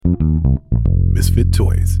Misfit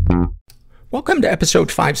Toys. Welcome to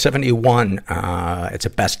episode 571. It's a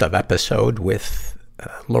best of episode with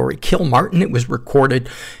Laurie Kilmartin. It was recorded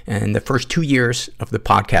in the first 2 years of the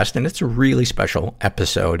podcast, and it's a really special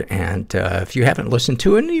episode. And if you haven't listened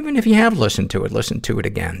to it, and even if you have listened to it, listen to it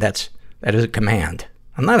again. That is a command.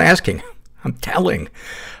 I'm not asking, I'm telling.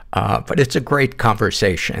 But it's a great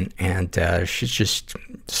conversation, and she's just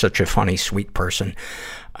such a funny, sweet person.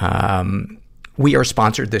 We are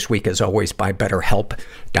sponsored this week, as always, by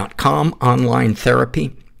BetterHelp.com, online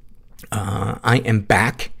therapy. I am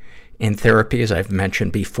back in therapy, as I've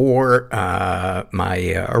mentioned before.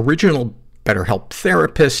 My original BetterHelp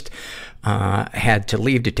therapist had to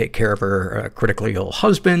leave to take care of her critically ill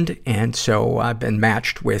husband, and so I've been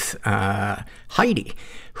matched with Heidi,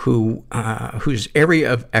 whose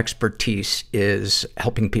area of expertise is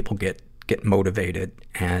helping people get motivated.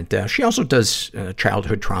 And she also does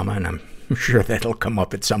childhood trauma, and I'm sure that'll come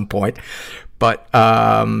up at some point. But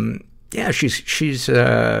yeah, she's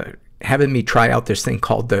having me try out this thing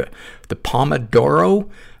called the Pomodoro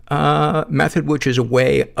method, which is a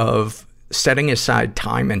way of setting aside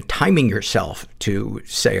time and timing yourself to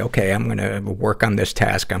say, okay, I'm going to work on this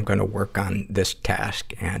task, I'm going to work on this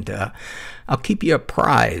task, and I'll keep you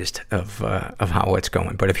apprised of how it's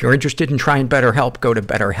going. But if you're interested in trying BetterHelp, go to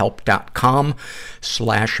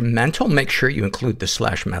betterhelp.com/mental. Make sure you include the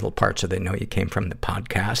 /mental part so they know you came from the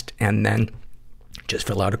podcast, and then just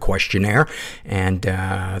fill out a questionnaire, and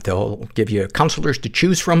they'll give you counselors to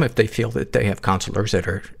choose from if they feel that they have counselors that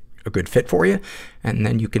are a good fit for you, and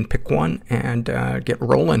then you can pick one and get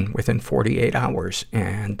rolling within 48 hours.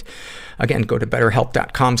 And again, go to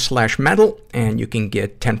betterhelp.com/mental, and you can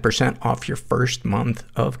get 10% off your first month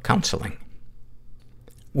of counseling.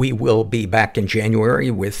 We will be back in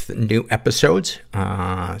January with new episodes.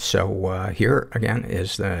 So here again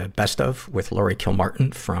is the best of with Laurie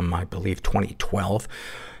Kilmartin from, I believe, 2012.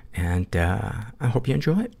 And I hope you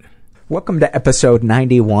enjoy it. Welcome to episode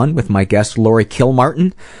 91 with my guest, Laurie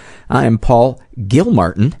Kilmartin. I am Paul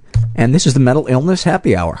Gilmartin, and this is the Mental Illness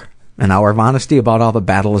Happy Hour, an hour of honesty about all the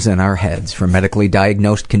battles in our heads, from medically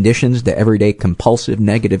diagnosed conditions to everyday compulsive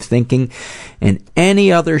negative thinking and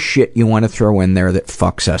any other shit you want to throw in there that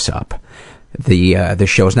fucks us up. The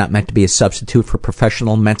show is not meant to be a substitute for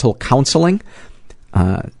professional mental counseling.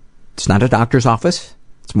 It's not a doctor's office.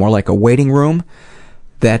 It's more like a waiting room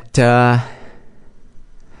that has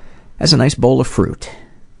a nice bowl of fruit.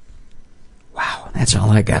 Wow, that's all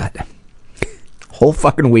I got. Whole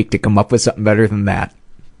fucking week to come up with something better than that.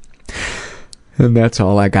 And that's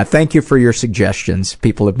all I got. Thank you for your suggestions.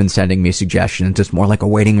 People have been sending me suggestions. It's more like a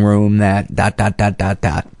waiting room that ...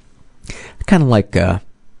 Kind of like, I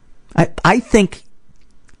think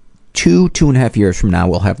 2.5 years from now,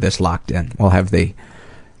 we'll have this locked in. We'll have the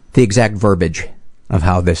exact verbiage of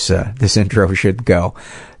how this intro should go.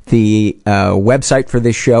 The website for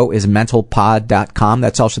this show is mentalpod.com.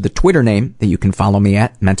 That's also the Twitter name that you can follow me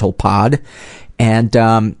at, mentalpod. And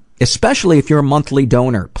especially if you're a monthly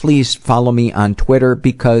donor, please follow me on Twitter,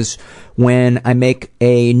 because when I make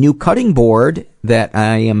a new cutting board that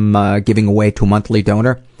I am giving away to a monthly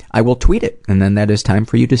donor, I will tweet it. And then that is time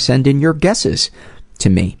for you to send in your guesses to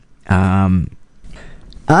me. I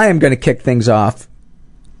am going to kick things off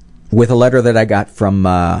with a letter that I got from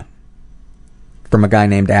a guy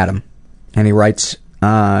named Adam. And he writes,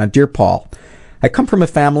 Dear Paul, I come from a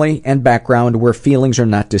family and background where feelings are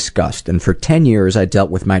not discussed, and for 10 years I dealt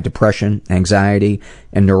with my depression, anxiety,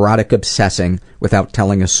 and neurotic obsessing without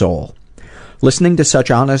telling a soul. Listening to such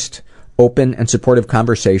honest, open, and supportive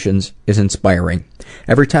conversations is inspiring.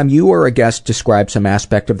 Every time you or a guest describes some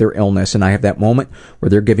aspect of their illness, and I have that moment where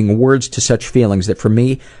they're giving words to such feelings that for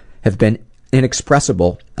me have been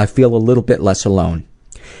inexpressible, I feel a little bit less alone.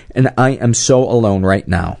 And I am so alone right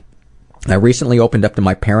now. I recently opened up to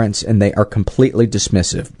my parents, and they are completely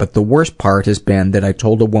dismissive. But the worst part has been that I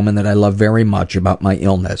told a woman that I love very much about my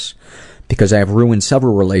illness, because I have ruined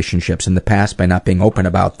several relationships in the past by not being open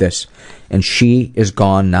about this, and she is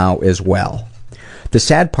gone now as well. The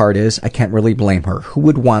sad part is I can't really blame her. Who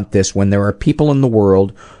would want this when there are people in the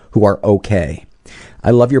world who are okay?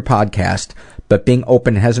 I love your podcast, but being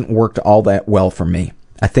open hasn't worked all that well for me.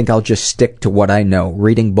 I think I'll just stick to what I know,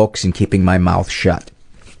 reading books and keeping my mouth shut.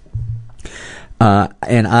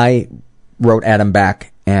 And I wrote Adam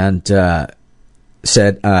back, and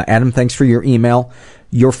said, Adam, thanks for your email.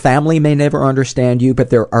 Your family may never understand you, but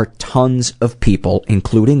there are tons of people,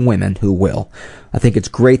 including women, who will. I think it's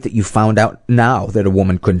great that you found out now that a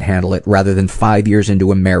woman couldn't handle it, rather than 5 years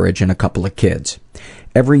into a marriage and a couple of kids.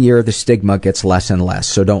 Every year the stigma gets less and less,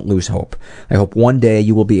 so don't lose hope. I hope one day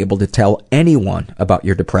you will be able to tell anyone about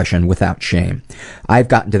your depression without shame. I've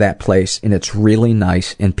gotten to that place, and it's really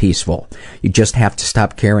nice and peaceful. You just have to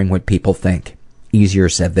stop caring what people think. Easier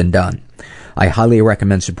said than done. I highly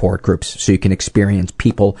recommend support groups so you can experience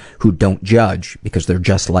people who don't judge because they're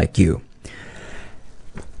just like you.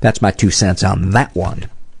 That's my 2 cents on that one.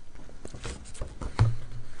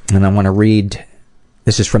 And I want to read,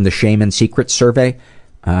 this is from the Shame and Secrets survey.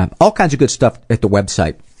 All kinds of good stuff at the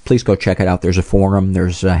website. Please go check it out. There's a forum.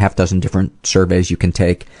 There's a half dozen different surveys you can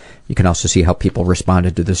take. You can also see how people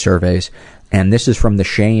responded to the surveys. And this is from the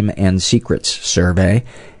Shame and Secrets survey.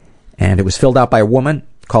 And it was filled out by a woman.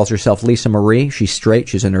 Calls herself Lisa Marie. She's straight.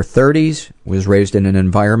 She's in her 30s. Was raised in an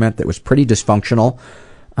environment that was pretty dysfunctional.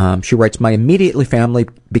 She writes, my immediate family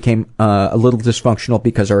became a little dysfunctional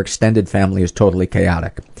because our extended family is totally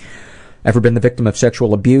chaotic. Ever been the victim of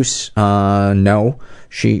sexual abuse? No.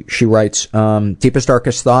 She writes, deepest,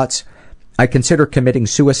 darkest thoughts. I consider committing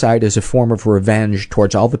suicide as a form of revenge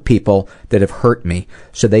towards all the people that have hurt me,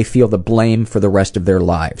 so they feel the blame for the rest of their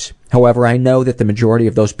lives. However, I know that the majority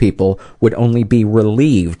of those people would only be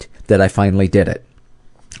relieved that I finally did it.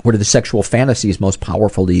 What are the sexual fantasies most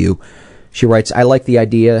powerful to you? She writes, I like the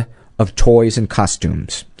idea of toys and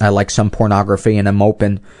costumes. I like some pornography, and I'm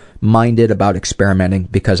open-minded about experimenting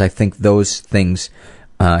because I think those things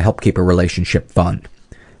help keep a relationship fun.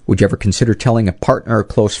 Would you ever consider telling a partner or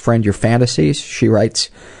close friend your fantasies? She writes,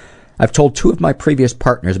 I've told 2 of my previous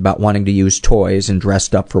partners about wanting to use toys and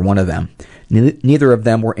dressed up for one of them. Neither of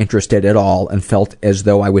them were interested at all and felt as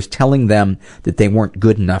though I was telling them that they weren't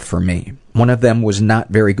good enough for me. One of them was not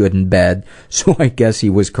very good in bed, so I guess he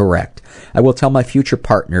was correct. I will tell my future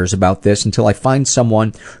partners about this until I find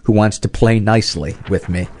someone who wants to play nicely with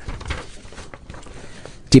me.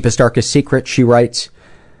 Deepest, darkest secret, she writes,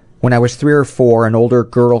 when I was 3 or 4, an older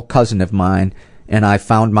girl cousin of mine and I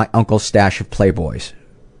found my uncle's stash of Playboys.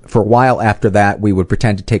 For a while after that, we would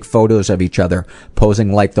pretend to take photos of each other,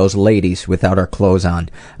 posing like those ladies without our clothes on.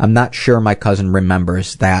 I'm not sure my cousin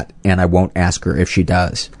remembers that, and I won't ask her if she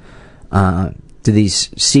does. Do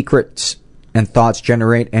these secrets and thoughts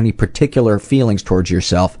generate any particular feelings towards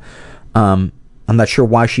yourself? I'm not sure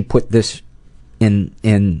why she put this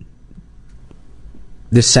in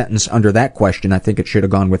this sentence under that question. I think it should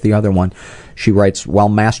have gone with the other one. She writes, while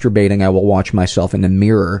masturbating, I will watch myself in the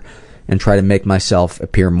mirror and try to make myself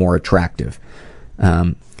appear more attractive.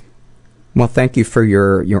 Well, thank you for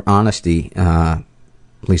your honesty,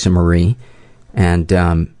 Lisa Marie. And,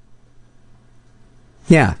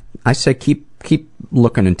 yeah, I say keep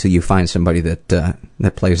looking until you find somebody that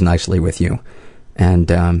plays nicely with you.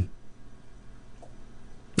 And,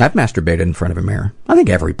 I've masturbated in front of a mirror. I think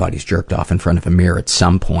everybody's jerked off in front of a mirror at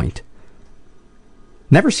some point.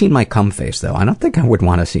 Never seen my cum face, though. I don't think I would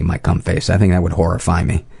want to see my cum face. I think that would horrify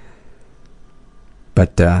me.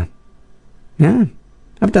 But, yeah,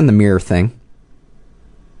 I've done the mirror thing.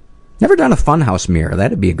 Never done a funhouse mirror.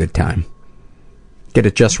 That'd be a good time. Get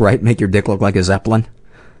it just right, make your dick look like a Zeppelin.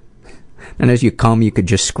 And as you come, you could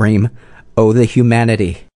just scream, oh, the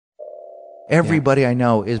humanity. Everybody I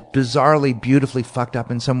know is bizarrely, beautifully fucked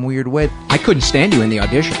up in some weird way. I couldn't stand you in the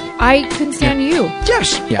audition. I couldn't stand you.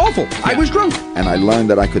 Yes, Yeah. awful. I was drunk. And I learned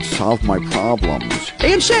that I could solve my problems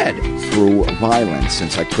And said, through violence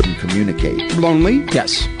since I couldn't communicate. lonely.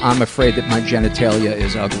 Yes, I'm afraid that my genitalia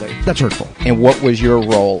is ugly. That's hurtful. And what was your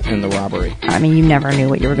role in the robbery? I mean, you never knew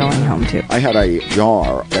what you were going home to. I had a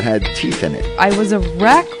jar that had teeth in it. I was a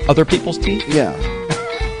wreck. Other people's teeth? Yeah.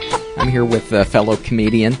 I'm here with a fellow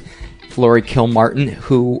comedian, Laurie Kilmartin,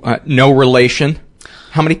 who, no relation.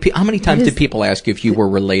 How many times did people ask if you were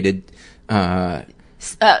related?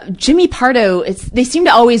 Jimmy Pardo, they seem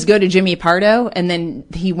to always go to Jimmy Pardo, and then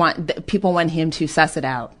people want him to suss it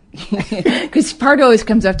out. Because Pardo always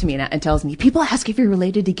comes up to me and tells me, people ask if you're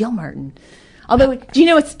related to Kilmartin. Although, do you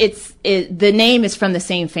know the name is from the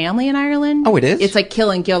same family in Ireland? Oh, it is? It's like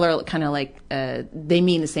Kill and Gil are kind of like, they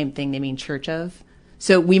mean the same thing. They mean church of.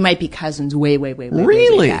 So we might be cousins way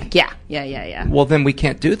Really? back. Yeah. Well, then we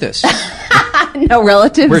can't do this. No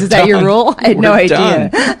relatives? We're Is that your done. rule? I had no We're idea.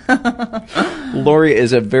 done. Laurie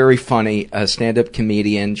is a very funny stand-up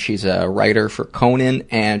comedian. She's a writer for Conan,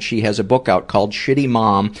 and she has a book out called Shitty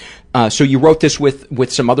Mom. So you wrote this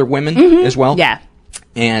with some other women as well? Yeah.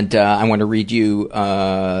 And I want to read you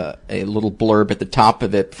a little blurb at the top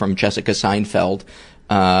of it from Jessica Seinfeld.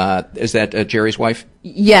 Is that Jerry's wife?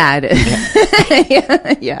 Yeah, it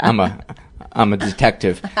is. Yeah. I'm a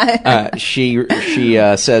detective. She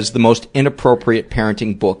says the most inappropriate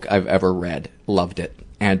parenting book I've ever read. Loved it.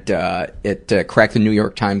 And it cracked the New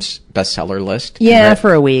York Times bestseller list. Yeah,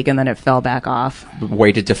 for a week, and then it fell back off.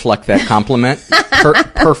 Way to deflect that compliment.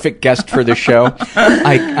 Perfect guest for the show.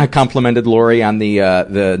 I complimented Laurie on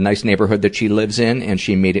the nice neighborhood that she lives in, and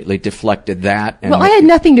she immediately deflected that. And Well, I had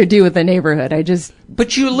nothing to do with the neighborhood.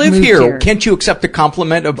 But you live moved here. here. Can't you accept a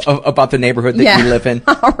compliment about the neighborhood that you live in?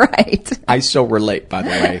 All right. I so relate, by the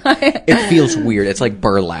way. It feels weird. It's like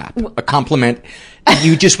burlap. A compliment.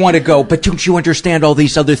 You just want to go, but don't you understand all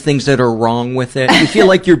these other things that are wrong with it? You feel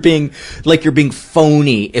like you're being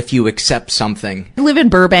phony if you accept something. I live in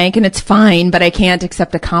Burbank, and it's fine, but I can't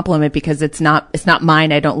accept a compliment because it's not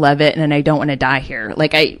mine. I don't love it, and I don't want to die here.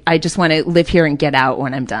 Like I just want to live here and get out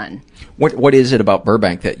when I'm done. What is it about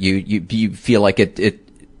Burbank that you feel like it's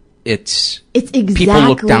exactly, people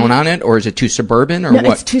look down on it, or is it too suburban, or no,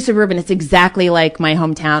 what? It's too suburban. It's exactly like my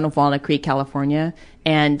hometown of Walnut Creek, California,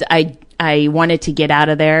 and I wanted to get out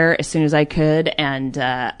of there as soon as I could, and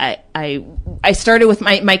I started with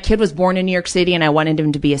my kid was born in New York City, and I wanted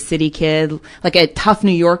him to be a city kid, like a tough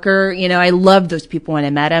New Yorker. You know, I loved those people when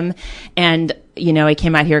I met him, and I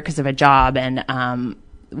came out here because of a job, and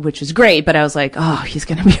which was great, but I was like, oh, he's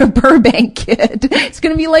gonna be a Burbank kid. It's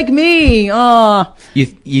gonna be like me. Oh,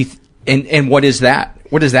 And what is that?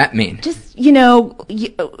 What does that mean? just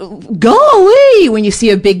golly, when you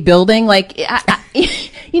see a big building, like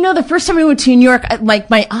the first time I went to New York,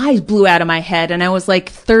 my eyes blew out of my head, and I was like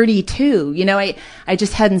 32. I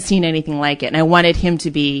just hadn't seen anything like it, and I wanted him to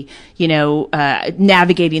be,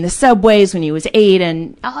 navigating the subways when he was 8,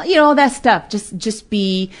 and all that stuff. Just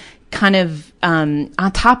be kind of on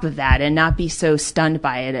top of that, and not be so stunned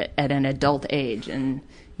by it at an adult age. And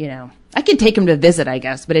I could take him to visit, I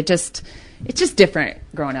guess, but it's just different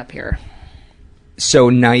growing up here. So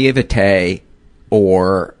naivete,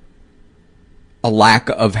 or a lack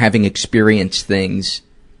of having experienced things,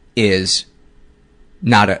 is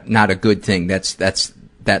not a good thing. That's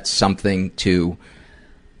something to.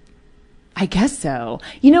 I guess so.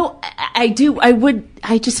 I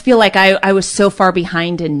just feel like I was so far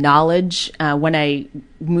behind in knowledge when I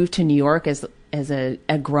moved to New York as a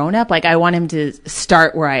grown up. Like, I want him to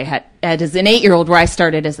start where I had as an 8-year-old, where I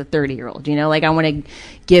started as a 30-year-old. Like, I want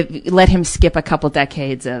to let him skip a couple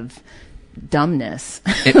decades of dumbness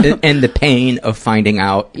and the pain of finding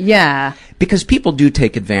out. Yeah, because people do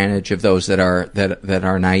take advantage of those that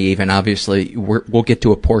are naive, and obviously we'll get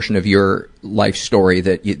to a portion of your life story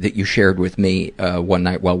that you shared with me one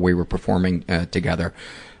night while we were performing together.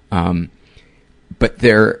 But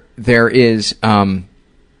there is.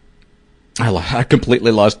 I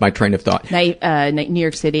completely lost my train of thought. New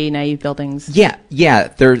York City, naive buildings. Yeah.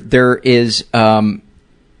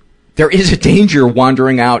 There is a danger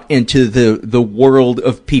wandering out into the world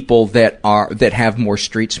of people that have more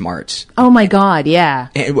street smarts. Oh my God, yeah.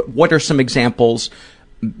 And what are some examples,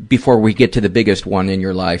 before we get to the biggest one in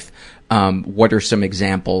your life? What are some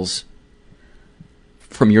examples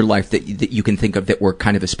from your life that you can think of that were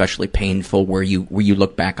kind of especially painful, where you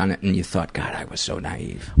look back on it and you thought, God, I was so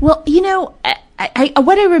naive? Well,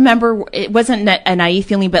 what I remember, it wasn't a naive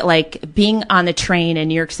feeling, but like being on the train in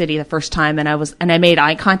New York City the first time, and I made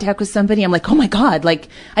eye contact with somebody. I'm like, oh my God, like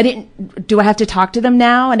do I have to talk to them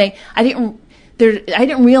now? And I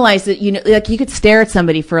didn't realize that, like, you could stare at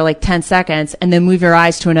somebody for like 10 seconds and then move your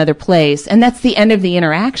eyes to another place, and that's the end of the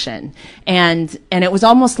interaction. And it was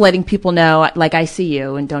almost letting people know, like, I see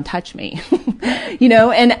you and don't touch me.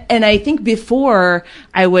 And I think before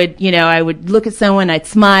I would look at someone, I'd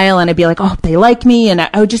smile, and I'd be like, oh, they like me, and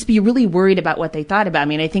I would just be really worried about what they thought about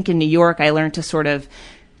me. And I think in New York I learned to sort of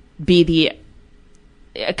be the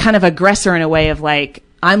kind of aggressor in a way of like,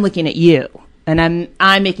 I'm looking at you, and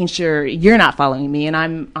I'm making sure you're not following me, and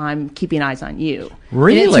I'm keeping eyes on you.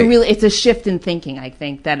 Really? It's a shift in thinking, I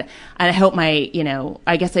think, that I hope I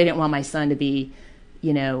guess I didn't want my son to be,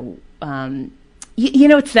 it's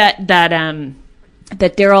that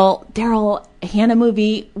Daryl Hannah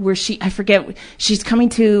movie where she's coming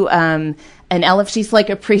to an elephant. She's like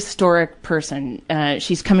a prehistoric person.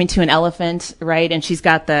 She's coming to an elephant, right? And she's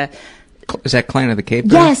got Is that Clan of the Cape?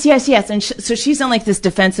 Yes. And so she's in like this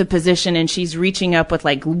defensive position, and she's reaching up with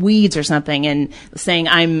like weeds or something and saying,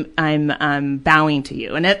 I'm bowing to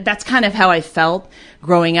you. And that's kind of how I felt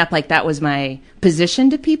growing up. Like, that was my position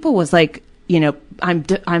to people, was like,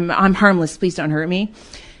 I'm harmless. Please don't hurt me.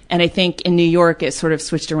 And I think in New York it sort of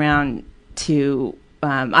switched around to,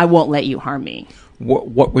 I won't let you harm me.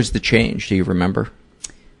 What was the change? Do you remember?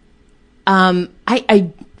 I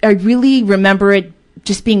really remember it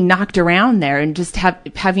just being knocked around there and just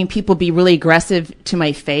having people be really aggressive to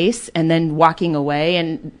my face and then walking away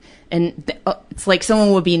and it's like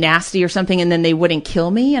someone would be nasty or something and then they wouldn't kill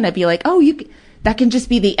me and I'd be like, oh, that can just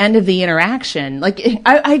be the end of the interaction. Like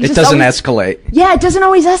I just it doesn't escalate. Yeah, it doesn't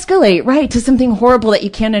always escalate, right, to something horrible that you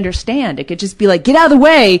can't understand. It could just be like, get out of the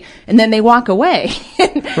way, and then they walk away.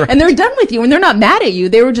 And they're done with you and they're not mad at you.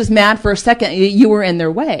 They were just mad for a second you were in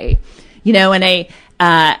their way. And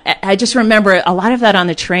I just remember a lot of that on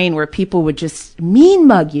the train where people would just mean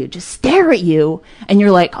mug you, just stare at you, and you're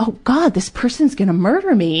like, oh God, this person's gonna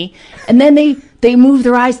murder me. And then they move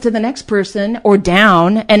their eyes to the next person or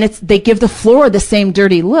down, and they give the floor the same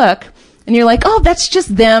dirty look, and you're like, oh, that's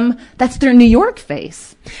just them. That's their New York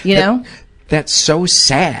face, That's so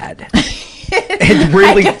sad. It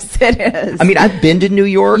really, I guess it is. I mean, I've been to New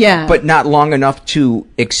York, Yeah. but not long enough to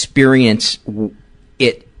experience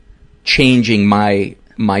it changing my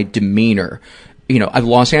demeanor.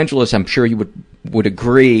 Los Angeles, I'm sure you would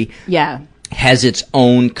agree, Yeah. has its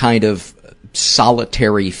own kind of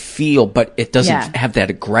solitary feel, but it doesn't Yeah. have that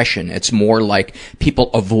aggression. It's more like people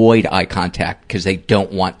avoid eye contact because they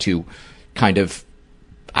don't want to kind of,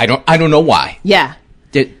 I don't know why. Yeah.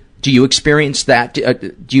 Do you experience that?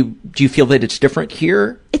 Do you feel that it's different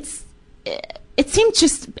here? It seems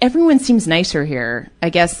just everyone seems nicer here. I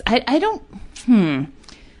guess I don't.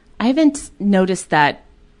 I haven't noticed that.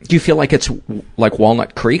 Do you feel like it's like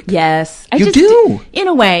Walnut Creek? Yes, I You just do? in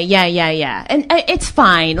a way. Yeah, and it's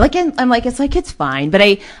fine. Like I'm like it's fine. But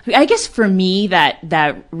I guess for me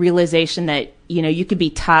that realization that you could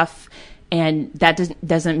be tough, and that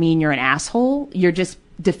doesn't mean you're an asshole. You're just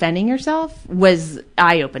defending yourself was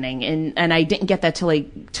eye-opening, and I didn't get that till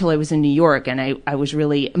I was in New York, and I was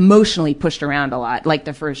really emotionally pushed around a lot, like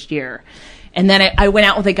the first year. And then I went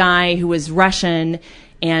out with a guy who was Russian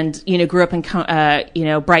and grew up in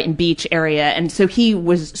Brighton Beach area, and so he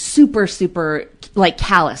was super like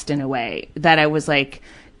calloused in a way that I was like,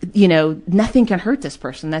 nothing can hurt this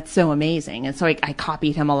person. That's so amazing. And so I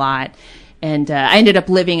copied him a lot. And I ended up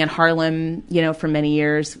living in Harlem, for many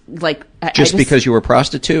years. Like just because you were a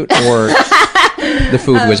prostitute, or the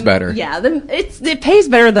food was better. Yeah, it pays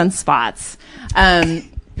better than Spots.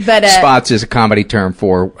 But Spots is a comedy term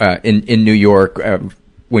for in New York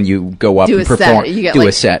when you go up and perform. You get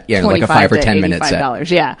a set, like a 5 or 10 minute set. $85,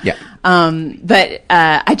 yeah. Yeah.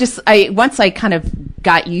 But once I kind of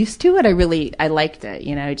got used to it, I liked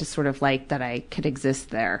it. I just sort of liked that I could exist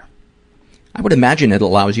there. I would imagine it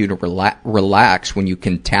allows you to relax when you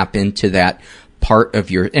can tap into that part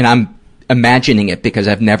of your, and I'm imagining it because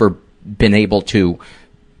I've never been able to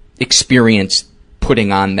experience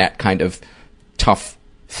putting on that kind of tough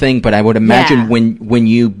thing, but I would imagine when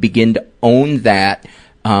you begin to own that,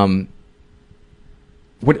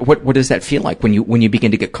 what does that feel like when you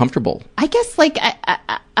begin to get comfortable? I guess like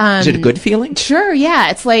is it a good feeling? Sure, yeah.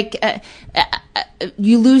 It's like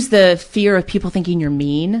you lose the fear of people thinking you're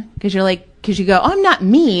mean because you go, oh, I'm not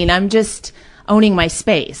mean. I'm just owning my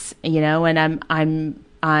space, and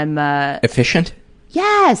I'm efficient.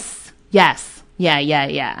 Yes.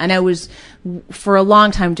 Yeah. And I was for a long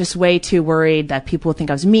time just way too worried that people would think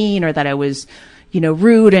I was mean or that I was,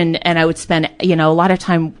 rude, and I would spend, a lot of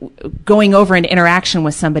time going over an interaction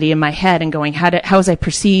with somebody in my head and going, how was I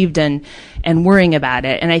perceived, and worrying about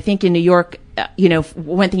it. And I think in New York,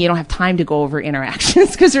 one thing, you don't have time to go over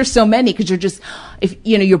interactions because there's so many, because you're just, if,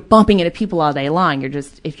 you're bumping into people all day long.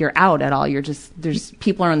 If you're out at all, there's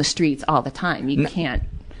people are on the streets all the time. You can't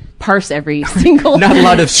parse every single not a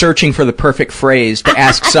lot of searching for the perfect phrase to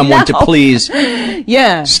ask someone to please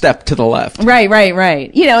step to the left. Right.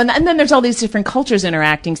 And then there's all these different cultures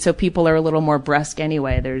interacting, so people are a little more brusque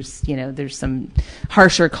anyway. There's some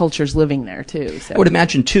harsher cultures living there too. So. I would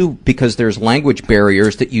imagine too, because there's language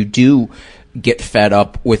barriers, that you do get fed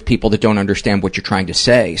up with people that don't understand what you're trying to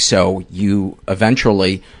say. So you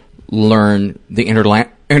eventually learn the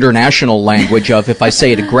international language of, if I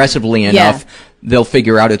say it aggressively enough, they'll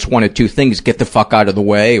figure out it's one of two things: get the fuck out of the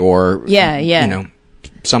way, or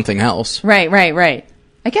something else. Right.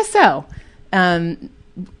 I guess so.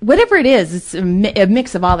 Whatever it is, it's a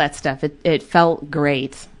mix of all that stuff. It felt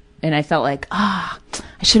great, and I felt like, I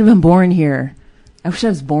should have been born here. I wish I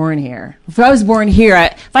was born here. If I was born here,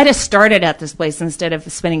 if I'd have started at this place instead of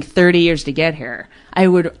spending 30 years to get here, I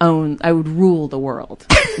would rule the world.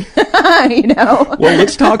 Well,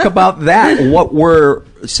 let's talk about that. What were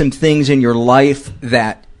some things in your life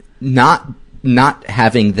that not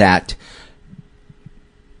having that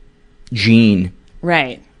gene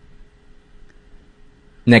right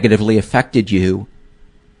negatively affected you?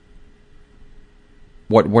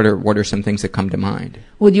 What are some things that come to mind?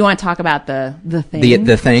 Well, do you want to talk about the thing?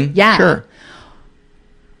 The thing? Yeah. Sure.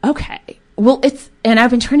 Okay. Well, and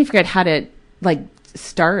I've been trying to figure out how to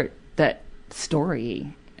start that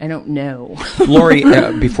story. I don't know. Laurie,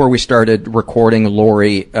 before we started recording,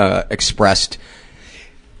 Laurie expressed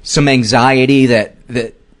some anxiety that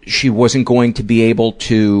she wasn't going to be able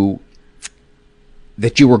to,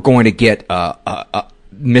 that you were going to get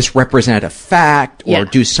misrepresent a fact or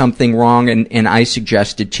do something wrong, and I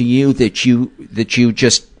suggested to you that you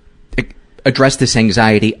just address this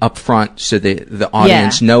anxiety up front so the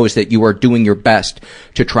audience knows that you are doing your best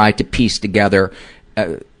to try to piece together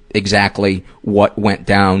exactly what went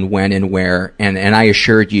down, when, and where. And I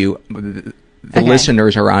assured you, the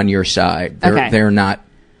listeners are on your side. They're not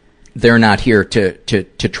here to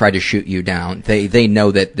try to shoot you down. They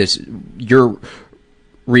know that your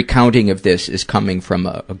recounting of this is coming from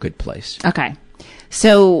a good place. Okay.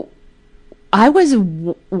 So I was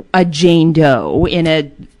a Jane Doe in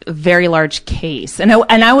a very large case. And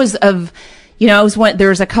I was of, I was one, there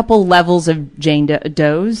was a couple levels of Jane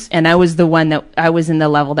Does, and I was the one that I was in the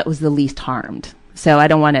level that was the least harmed. So I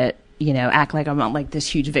don't want to, act like I'm not like this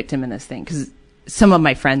huge victim in this thing, because some of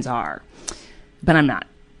my friends are, but I'm not.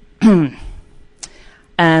 What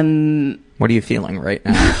are you feeling right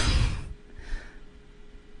now?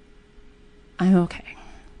 I'm okay.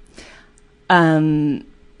 Can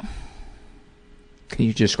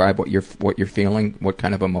you describe what you're feeling? What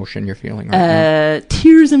kind of emotion you're feeling right now?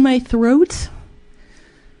 Tears in my throat.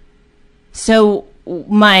 So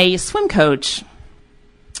my swim coach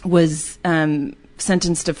was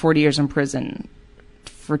sentenced to 40 years in prison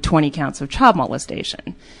for 20 counts of child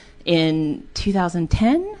molestation in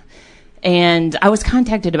 2010, and I was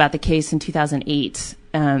contacted about the case in 2008.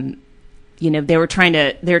 They were trying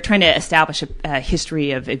to establish a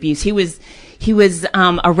history of abuse. He was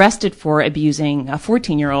arrested for abusing a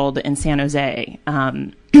 14-year-old in San Jose,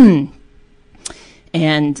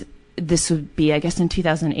 and this would be, I guess, in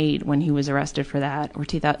 2008 when he was arrested for that, or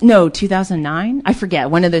 2009. I forget,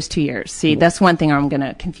 one of those 2 years. See, that's one thing I'm going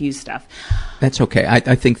to confuse stuff. That's okay.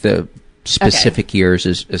 I think the specific years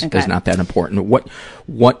is not that important.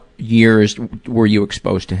 What years were you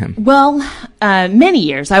exposed to him? Well, many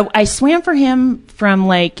years. I swam for him from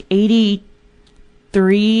 70.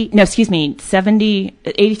 83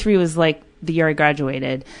 was like the year I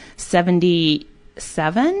graduated.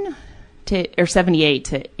 77 or 78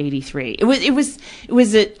 to 83. I was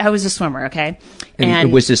a swimmer. Okay.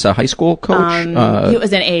 And was this a high school coach? He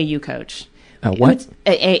was an AAU coach. What?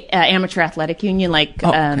 Amateur athletic union,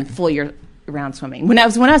 full year round swimming. When I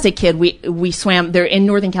was a kid, we swam there in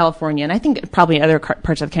Northern California, and I think probably other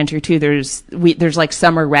parts of the country too. There's like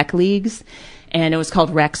summer rec leagues, and it was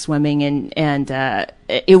called rec swimming, and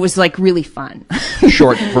it was like really fun.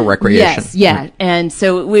 Short for recreation. Yes, yeah. And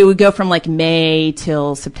so we would go from like May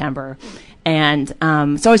till September. And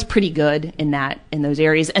so I was pretty good in those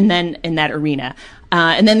areas, and then in that arena.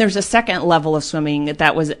 And then there's a second level of swimming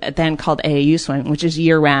that was then called AAU swimming, which is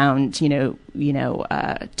year round. 2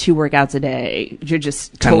 workouts a day. You're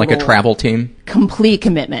just kind of like a travel team. Complete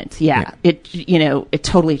commitment. Yeah. It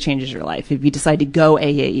totally changes your life if you decide to go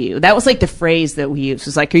AAU. That was like the phrase that we used. It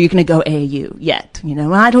was like, are you going to go AAU yet?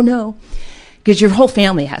 I don't know. Because your whole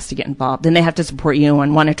family has to get involved, and they have to support you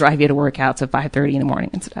and want to drive you to workouts at 5:30 in the morning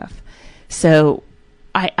and stuff. So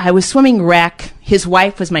I was swimming rec. His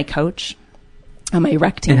wife was my coach on my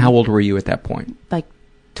rec team. And how old were you at that point? Like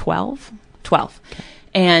 12. Okay.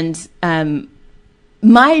 And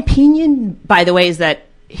my opinion, by the way, is that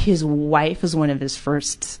his wife was one of his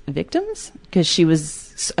first victims, because she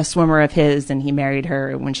was a swimmer of his, and he married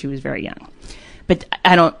her when she was very young. But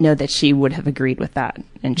I don't know that she would have agreed with that,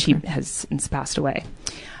 and she has since passed away.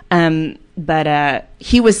 But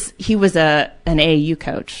he was an AAU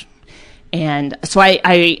coach. And so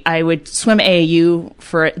I would swim AAU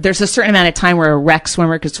there's a certain amount of time where a rec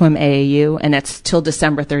swimmer could swim AAU, and that's till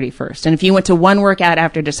December 31st. And if you went to one workout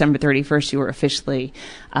after December 31st, you were officially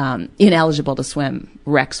ineligible to swim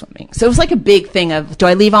rec swimming. So it was like a big thing of, do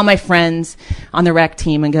I leave all my friends on the rec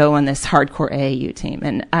team and go on this hardcore AAU team?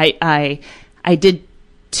 And I did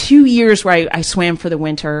 2 years where I swam for the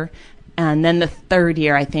winter, and then the third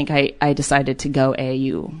year I think I decided to go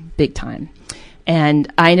AAU big time. And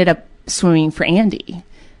I ended up swimming for Andy,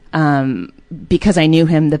 because I knew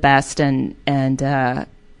him the best, and I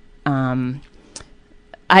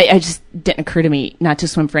just didn't occur to me not to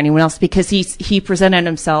swim for anyone else, because he presented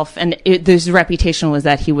himself, and his reputation was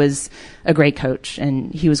that he was a great coach,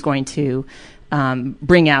 and he was going to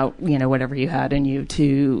bring out whatever you had in you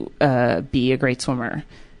to be a great swimmer.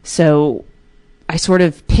 So I sort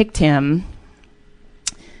of picked him,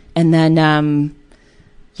 and then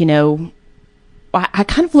I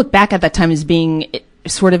kind of look back at that time as being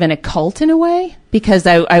sort of in a cult in a way, because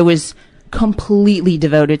I was completely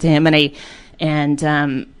devoted to him, and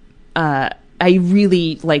I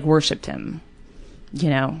really like worshipped him,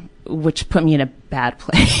 which put me in a bad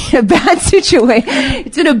place, a bad situation.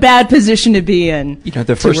 It's in a bad position to be in,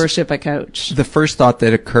 to worship a coach. The first thought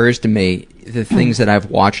that occurs to me, the things that I've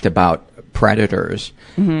watched about predators,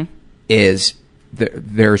 is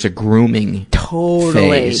there's a grooming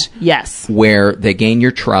phase. Yes. Where they gain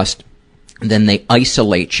your trust, then they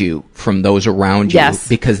isolate you from those around you, yes,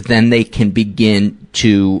 because then they can begin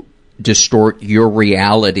to distort your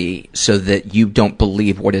reality so that you don't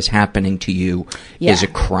believe what is happening to you is a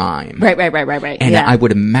crime. Right. And I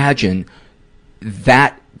would imagine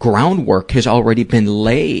that groundwork has already been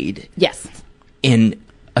laid. Yes. In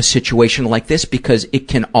a situation like this, because it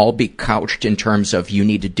can all be couched in terms of you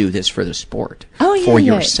need to do this for the sport, for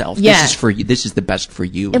yourself. Yeah. This is for you. This is the best for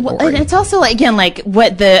you, And Laurie. it's also like, again, like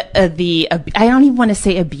what I don't even want to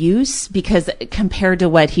say abuse, because compared to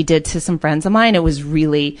what he did to some friends of mine, it was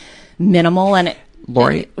really minimal. And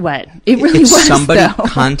Laurie, what it really if was, somebody though.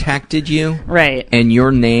 contacted you, right, and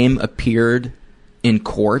your name appeared in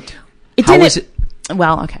court, it how didn't. is it?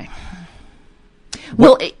 Well, okay.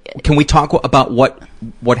 Can we talk about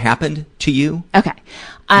what happened to you? Okay.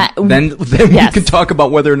 Then yes, we can talk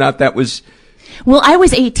about whether or not that was. Well, I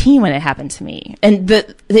was 18 when it happened to me, and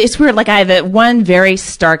it's weird. Like, I have one very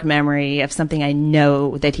stark memory of something I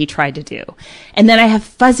know that he tried to do, and then I have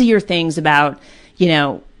fuzzier things about,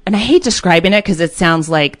 and I hate describing it because it sounds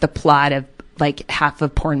like the plot of like half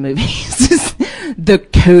of porn movies. The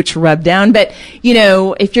coach rub down, but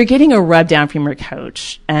if you're getting a rub down from your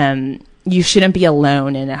coach, you shouldn't be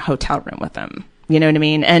alone in a hotel room with them. You know what I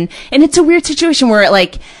mean? And it's a weird situation where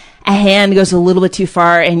like a hand goes a little bit too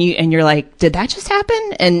far, and you're like, did that just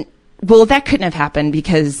happen? And well, that couldn't have happened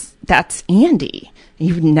because that's Andy.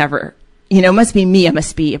 You've never, it must be me. I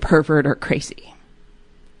must be a pervert or crazy.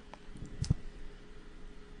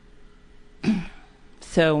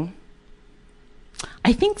 So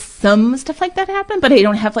I think some stuff like that happened, but I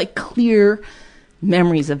don't have like clear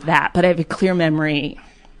memories of that. But I have a clear memory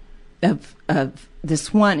of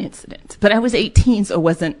this one incident. But I was 18, so it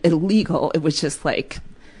wasn't illegal. It was just like,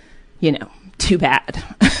 too bad.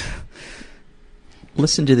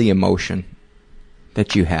 Listen to the emotion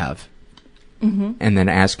that you have, and then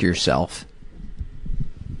ask yourself,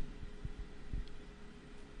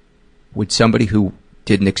 would somebody who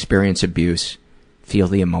didn't experience abuse feel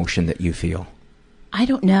the emotion that you feel? I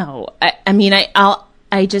don't know. I'm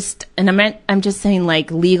just saying,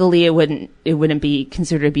 like, legally it wouldn't be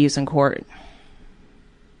considered abuse in court.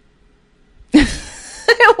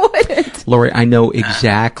 It wouldn't. Laurie, I know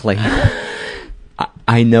exactly.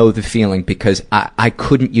 I know the feeling, because I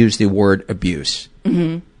couldn't use the word abuse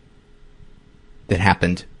that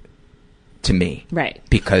happened to me. Right.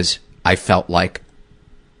 Because I felt like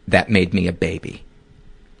that made me a baby.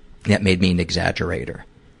 That made me an exaggerator.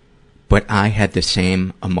 But I had the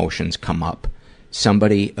same emotions come up.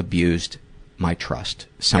 Somebody abused my trust.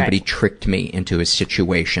 Somebody tricked me into a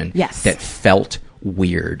situation that felt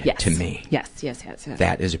weird to me. Yes.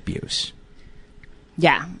 That is abuse.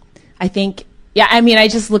 Yeah. I think, I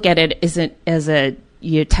just look at it as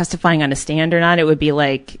you testifying on a stand or not. It would be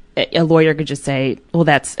like a lawyer could just say, well,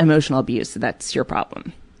 that's emotional abuse. So that's your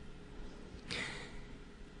problem.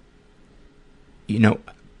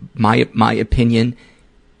 My opinion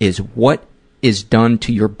is what is done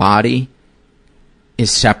to your body is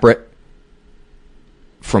separate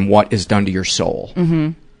from what is done to your soul.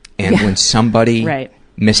 And when somebody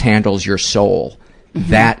mishandles your soul,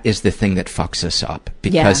 that is the thing that fucks us up,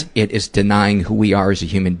 because it is denying who we are as a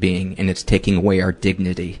human being, and it's taking away our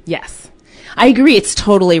dignity. Yes. I agree. It's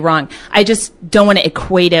totally wrong. I just don't want to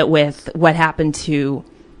equate it with what happened to,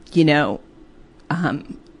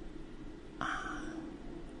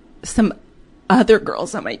 some other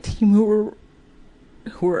girls on my team who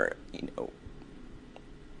were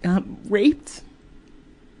raped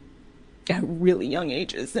at really young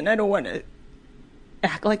ages, and I don't want to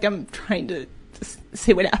act like I'm trying to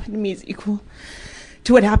say what happened to me is equal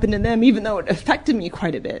to what happened to them, even though it affected me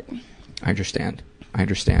quite a bit. I understand.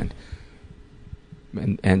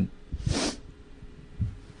 And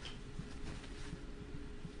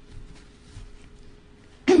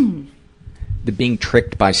the being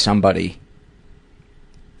tricked by somebody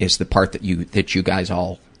is the part that you guys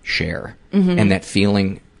all share, and that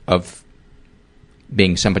feeling of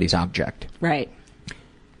being somebody's object. Right.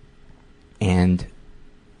 And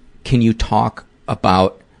can you talk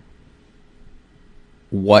about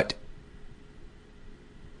what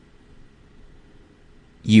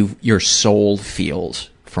your soul feels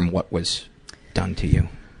from what was done to you?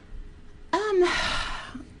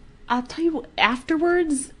 I'll tell you,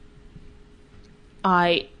 afterwards,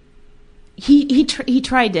 he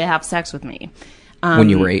tried to have sex with me. When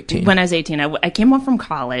you were 18? When I was 18. I came home from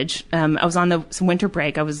college. I was on the winter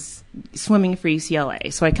break. I was swimming for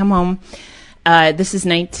UCLA. So I come home. This is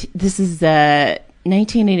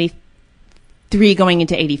 1983 going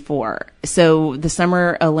into 84. So the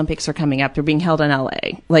Summer Olympics are coming up. They're being held in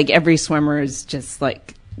LA. Like, every swimmer is just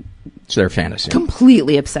like... It's their fantasy.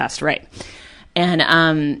 Completely obsessed, right.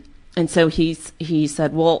 And so he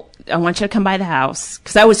said, well, I want you to come by the house.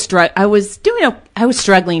 Because I was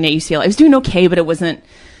struggling at UCLA. I was doing okay, but it wasn't...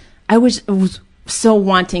 I was so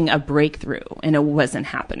wanting a breakthrough, and it wasn't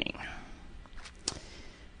happening.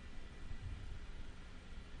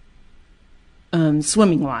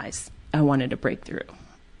 Swimming wise, I wanted a breakthrough.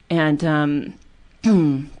 And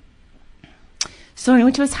so I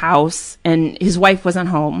went to his house, and his wife wasn't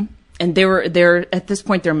home. And they were at this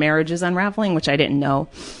point, their marriage is unraveling, which I didn't know.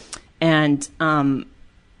 And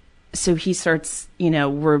so he starts,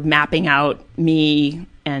 we're mapping out me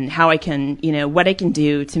and how I can, what I can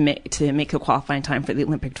do to make a qualifying time for the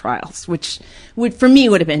Olympic trials, which would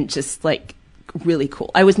have been just like really cool.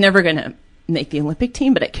 I was never going to make the Olympic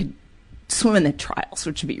team, but I could swim in the trials,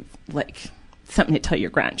 which would be like something to tell your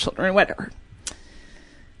grandchildren or whatever.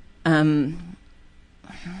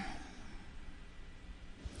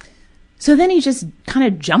 So then he just kind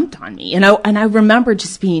of jumped on me, and I remember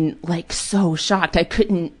just being like so shocked. I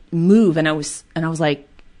couldn't move, and I was like,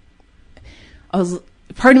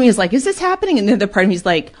 part of me is like, is this happening? And the other part of me is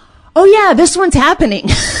like, oh yeah, this one's happening.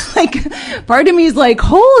 Like, part of me is like,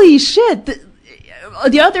 holy shit.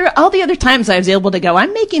 All the other times I was able to go,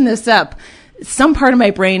 I'm making this up. Some part of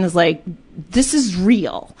my brain is like, this is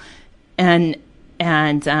real. And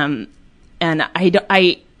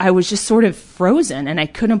I was just sort of frozen, and I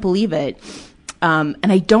couldn't believe it. And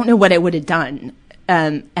I don't know what I would have done.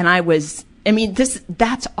 And that's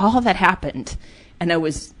all that happened. And I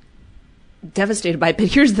was devastated by it. But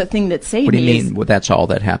here's the thing that saved me. What do you mean? Well, that's all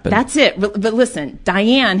that happened? That's it. But listen,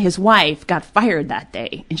 Diane, his wife, got fired that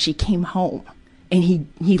day, and she came home, and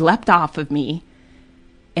he leapt off of me,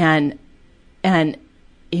 and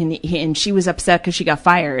she was upset because she got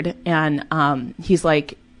fired. And he's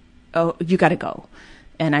like, oh, you got to go.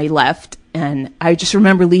 And I left, and I just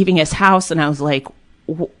remember leaving his house, and I was like,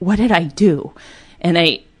 what did I do? And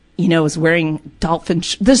I, was wearing dolphin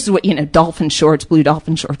shorts, blue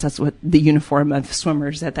dolphin shorts. That's what the uniform of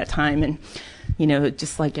swimmers at that time. And,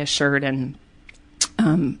 just like a shirt and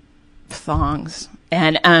thongs.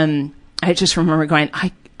 And I just remember going,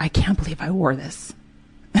 I can't believe I wore this.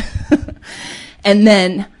 And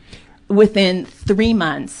then within 3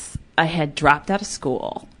 months, I had dropped out of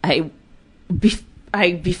school.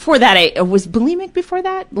 Before that, I was bulimic before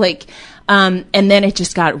that, and then it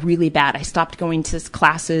just got really bad. I stopped going to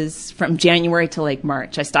classes from January to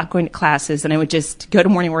March. I stopped going to classes, and I would just go to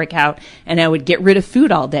morning workout, and I would get rid of food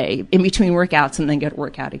all day in between workouts, and then go to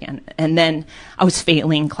workout again. And then I was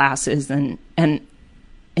failing classes, and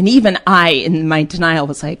even I, in my denial,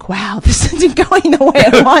 was like, wow, this isn't going the way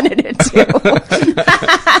I wanted it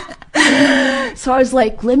to. So I was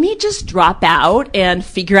like, let me just drop out and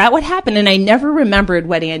figure out what happened. And I never remembered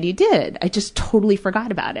what Andy did. I just totally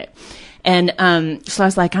forgot about it. And so I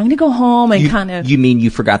was like, I'm going to go home and kind of... You mean you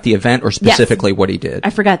forgot the event, or specifically what he did?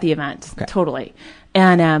 I forgot the event, totally.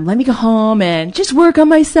 And let me go home and just work on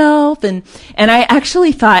myself. And I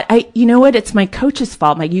actually thought, it's my coach's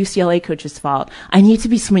fault, my UCLA coach's fault. I need to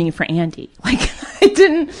be swimming for Andy.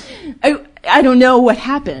 I don't know what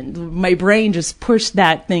happened. My brain just pushed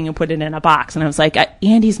that thing and put it in a box. And I was like,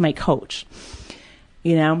 Andy's my coach,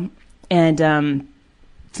 and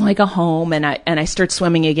so I go home, and I start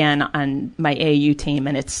swimming again on my AAU team.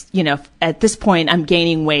 And it's, at this point I'm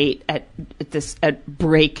gaining weight at a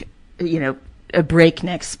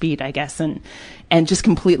breakneck speed, I guess, and just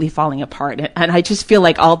completely falling apart. And I just feel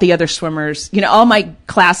like all the other swimmers, all my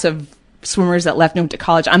class of swimmers that left and went to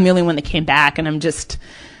college, I'm the only one that came back, and I'm just,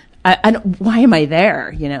 why am I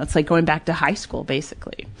there? It's like going back to high school,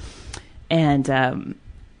 basically. And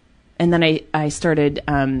then I started,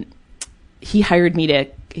 he hired me to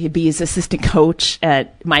be his assistant coach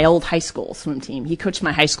at my old high school swim team. He coached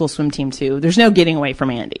my high school swim team too. There's no getting away from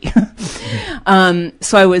Andy.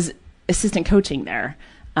 So I was assistant coaching there.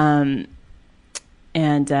 I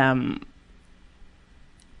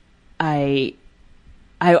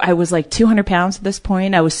was like 200 pounds at this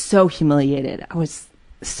point. I was so humiliated. I was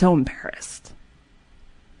so embarrassed.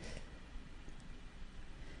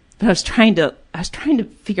 But I was trying to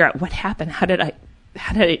figure out what happened. How did I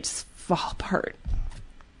just fall apart?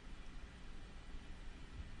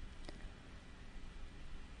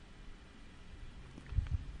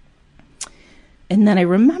 And then I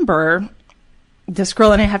remember this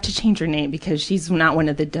girl, and I have to change her name because she's not one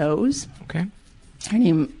of the does. Okay. Her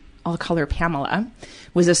name, I'll call her Pamela,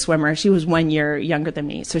 was a swimmer. She was 1 year younger than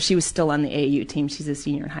me, so she was still on the AAU team. She's a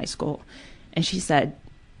senior in high school. And she said,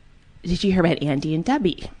 "Did you hear about Andy and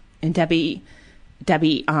Debbie?" And Debbie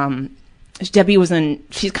was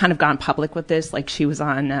she's kind of gone public with this. Like, she was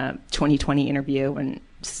on 2020 interview and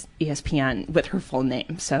ESPN with her full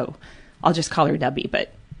name. So I'll just call her Debbie,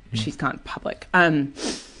 but she's gone public.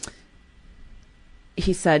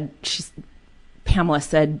 Pamela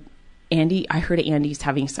said, "Andy, I heard Andy's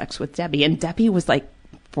having sex with Debbie." And Debbie was like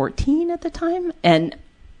 14 at the time. And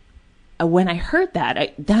when I heard that,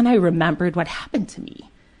 I remembered what happened to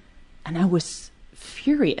me. And I was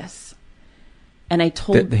furious. And I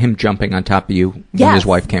told him jumping on top of you when Yes. his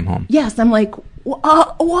wife came home. Yes, I'm like,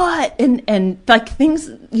 what? And like things,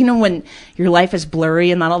 when your life is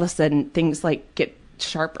blurry and then all of a sudden things like get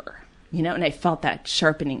sharper, and I felt that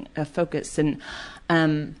sharpening of focus. And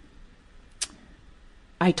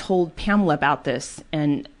I told Pamela about this,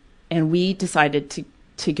 and we decided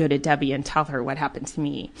to go to Debbie and tell her what happened to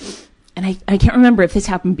me. And I can't remember if this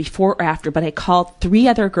happened before or after, but I called 3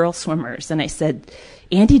 other girl swimmers and I said,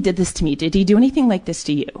 "Andy did this to me. Did he do anything like this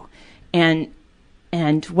to you?" And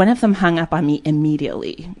one of them hung up on me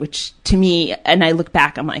immediately, which to me, and I look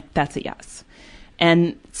back, I'm like, that's a yes.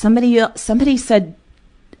 And somebody said,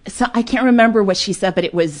 so I can't remember what she said, but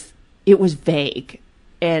it was vague.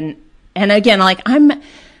 And again, like I'm,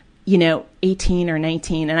 18 or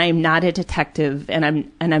 19, and I am not a detective, and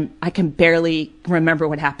I can barely remember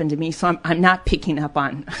what happened to me. So I'm not picking up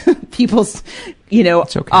on people's,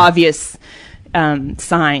 It's okay. obvious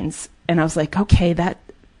signs. And I was like, okay, that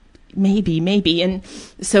maybe. And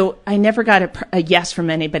so I never got a yes from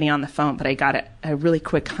anybody on the phone, but I got a really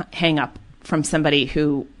quick hang up from somebody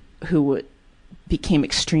who became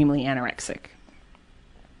extremely anorexic.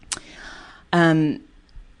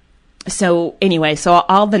 So anyway, so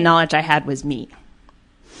all the knowledge I had was me.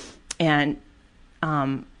 And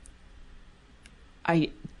Pamela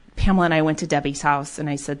and I went to Debbie's house, and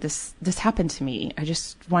I said, this happened to me. I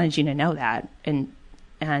just wanted you to know that. And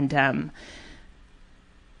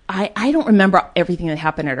I don't remember everything that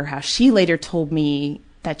happened at her house. She later told me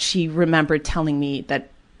that she remembered telling me that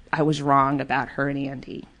I was wrong about her and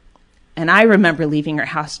Andy. And I remember leaving her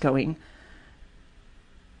house going,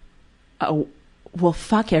 "Oh, well,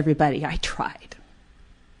 fuck everybody. I tried."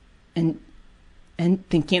 And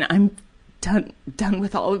thinking, I'm done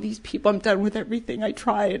with all of these people. I'm done with everything. I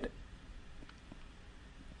tried.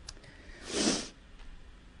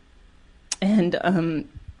 And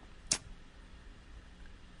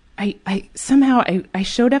I somehow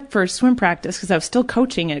showed up for swim practice because I was still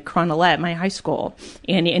coaching at Cronolette, my high school,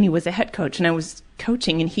 and he was a head coach, and I was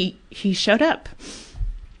coaching, and he showed up.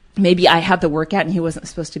 Maybe I had the workout and he wasn't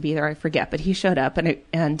supposed to be there, I forget, but he showed up,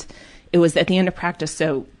 and it was at the end of practice,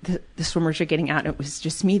 so the swimmers were getting out, and it was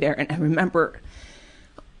just me there. And I remember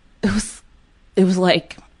it was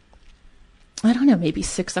like, I don't know, maybe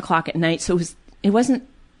 6:00 at night, so it was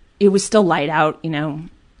still light out,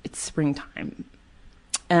 it's springtime.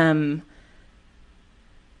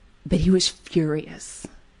 But he was furious,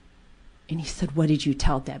 and he said, "What did you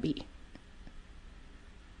tell Debbie?"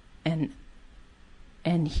 And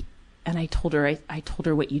I told her, I told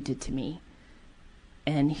her what you did to me.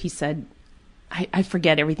 And he said, I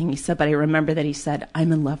forget everything he said, but I remember that he said,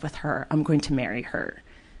 "I'm in love with her. I'm going to marry her.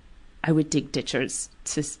 I would dig ditches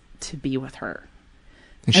to be with her."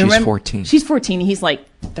 And she's 14. She's 14. He's like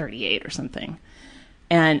 38 or something.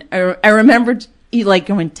 And I remembered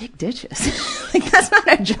going, dig ditches. Like, that's not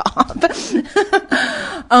a job.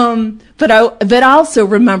 But I also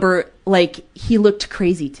remember, like, he looked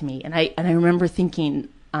crazy to me. And I remember thinking,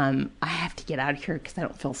 I have to get out of here because I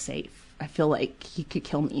don't feel safe. I feel like he could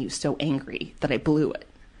kill me. He was so angry that I blew it.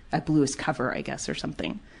 I blew his cover, I guess, or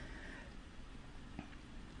something.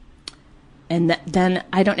 And then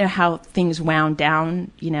I don't know how things wound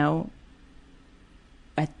down,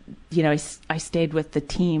 I stayed with the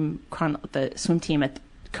team, the swim team, at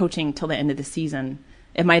coaching till the end of the season.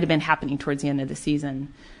 It might have been happening towards the end of the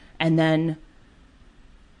season. And then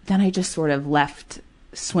I just sort of left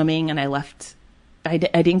swimming, and I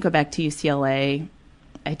didn't go back to UCLA.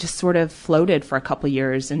 I just sort of floated for a couple of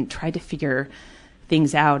years and tried to figure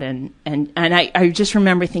things out. And I just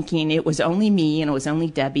remember thinking it was only me and it was only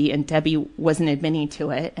Debbie, and Debbie wasn't admitting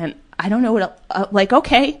to it. And I don't know what,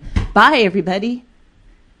 okay, bye everybody.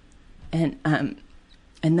 And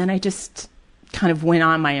then I just kind of went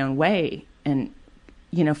on my own way. And,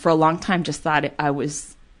 for a long time just thought I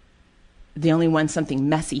was the only one something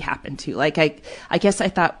messy happened to. Like, I guess I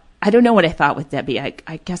thought, I don't know what I thought with Debbie.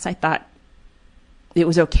 I guess I thought it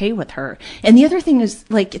was okay with her. And the other thing is,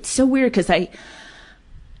 like, it's so weird because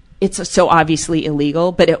it's so obviously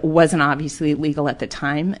illegal, but it wasn't obviously illegal at the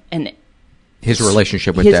time. And his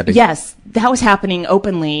relationship with Debbie. Yes, that was happening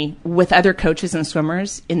openly with other coaches and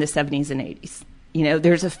swimmers in the 70s and 80s. You know,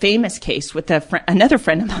 there's a famous case with another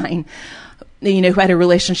friend of mine, you know, who had a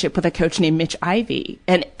relationship with a coach named Mitch Ivey,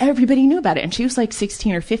 and everybody knew about it. And she was like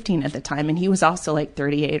 16 or 15 at the time, and he was also like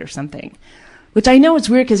 38 or something, which I know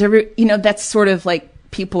is weird because you know, that's sort of like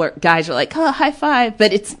guys are like, oh, high five,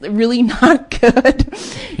 but it's really not good.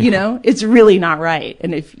 You know, it's really not right.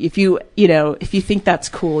 And if you think that's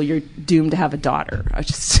cool, you're doomed to have a daughter.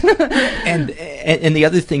 And the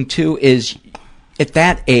other thing too is, at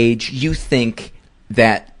that age, you think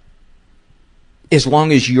that as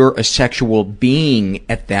long as you're a sexual being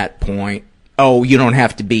at that point, oh, you don't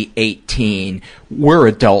have to be 18. We're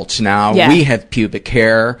adults now. Yeah. We have pubic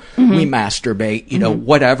hair. We masturbate, you know,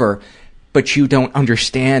 whatever. But you don't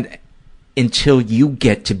understand until you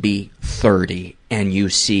get to be 30 and you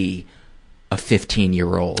see a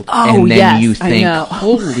 15-year-old. Oh, and then yes, you think, I know.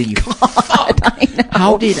 holy fuck,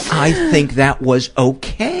 how did I think that was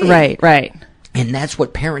okay? Right. And that's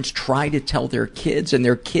what parents try to tell their kids, and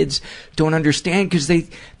their kids don't understand because they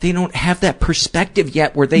don't have that perspective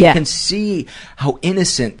yet where they can see how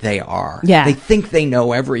innocent they are. Yeah. They think they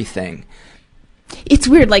know everything. It's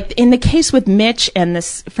weird. Like in the case with Mitch and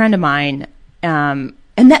this friend of mine, and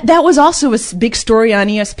that was also a big story on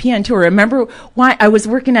ESPN too. I remember why I was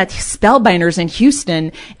working at Spellbinders in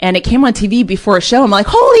Houston, and it came on TV before a show. I'm like,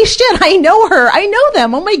 holy shit, I know her. I know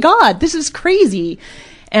them. Oh my God, this is crazy.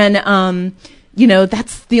 And, you know,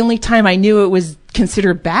 that's the only time I knew it was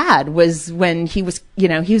considered bad was when he was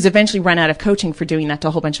eventually run out of coaching for doing that to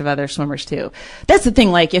a whole bunch of other swimmers too. That's the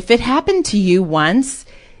thing. Like if it happened to you once,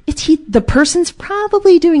 the person's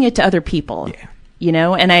probably doing it to other people, you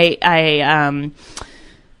know? And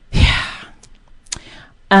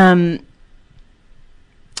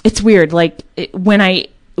it's weird. Like when I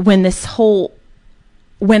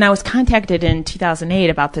was contacted in 2008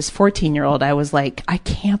 about this 14-year-old, I was like, I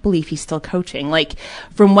can't believe he's still coaching. Like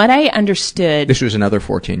from what I understood, this was another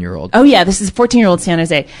 14-year-old. Oh yeah. This is a 14-year-old San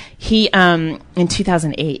Jose. He, in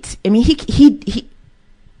 2008, I mean,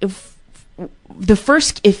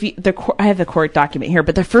 I have the court document here,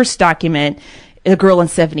 but the first document, a girl in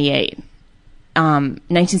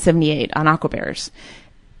 1978 on Aqua Bears.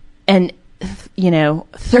 And, you know,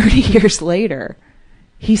 30 years later,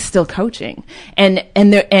 he's still coaching. And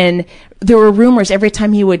there were rumors every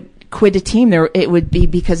time he would quit a team, it would be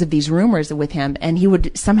because of these rumors with him, and he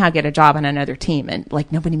would somehow get a job on another team, and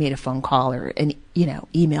like nobody made a phone call or an, you know,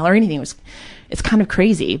 email or anything. It's kind of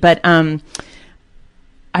crazy. But,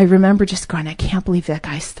 I remember just going, I can't believe that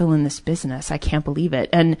guy's still in this business. I can't believe it.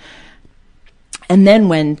 And then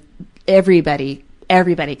when everybody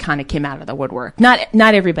kind of came out of the woodwork, not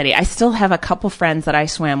everybody. I still have a couple friends that I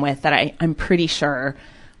swam with that I'm pretty sure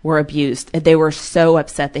were abused. They were so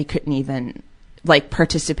upset they couldn't even like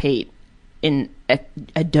participate in a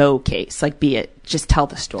doe case, like just tell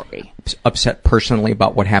the story. Upset personally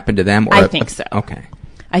about what happened to them? Or I think so. Okay.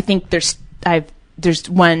 I think there's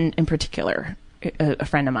one in particular, a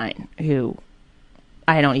friend of mine who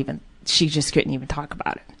she just couldn't even talk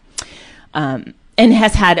about it. And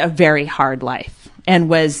has had a very hard life and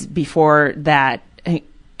was before that an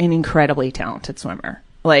incredibly talented swimmer,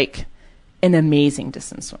 like an amazing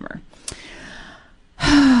distance swimmer.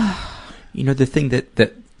 You know, the thing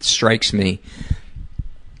that strikes me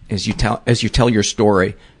as you tell your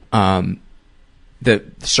story, the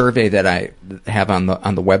survey that I have on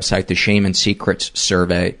the website, the Shame and Secrets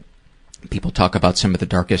survey, people talk about some of the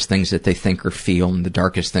darkest things that they think or feel and the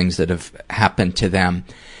darkest things that have happened to them.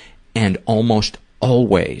 And almost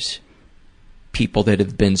always, people that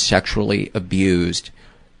have been sexually abused,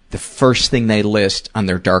 the first thing they list on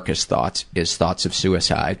their darkest thoughts is thoughts of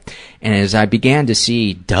suicide. And as I began to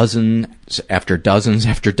see dozens after dozens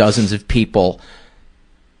after dozens of people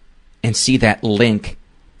and see that link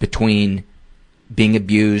between being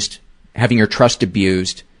abused, having your trust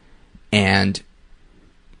abused, and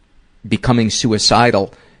becoming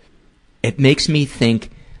suicidal, it makes me think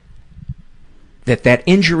that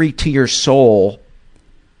injury to your soul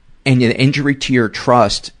and the injury to your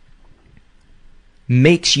trust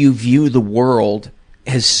makes you view the world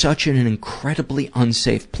as such an incredibly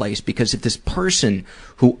unsafe place. Because if this person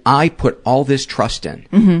who I put all this trust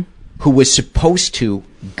in, who was supposed to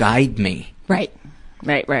guide me, right,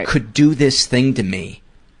 could do this thing to me,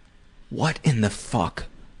 what in the fuck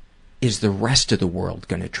is the rest of the world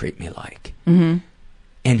going to treat me like? And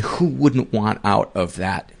who wouldn't want out of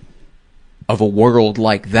that of a world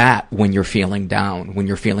like that when you're feeling down, when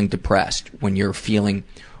you're feeling depressed, when you're feeling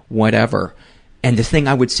whatever. And the thing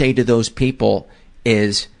I would say to those people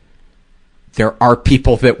is there are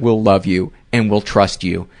people that will love you and will trust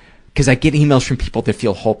you. Because I get emails from people that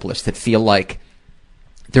feel hopeless, that feel like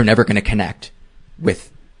they're never going to connect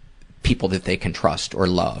with people that they can trust or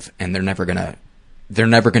love, and they're never going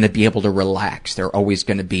to be able to relax. They're always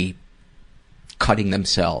going to be cutting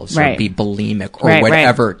themselves or be bulimic or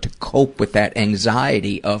whatever to cope with that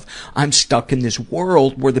anxiety of, I'm stuck in this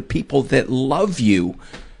world where the people that love you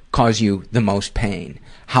cause you the most pain.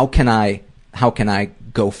 How can I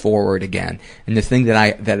go forward again? And the thing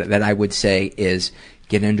that I would say is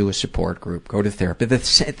get into a support group, go to therapy. The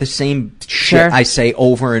same shit I say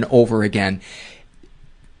over and over again.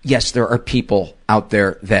 Yes, there are people out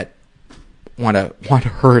there that want to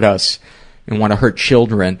hurt us and want to hurt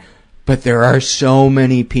children, but there are so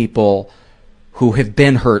many people who have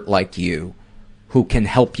been hurt like you, who can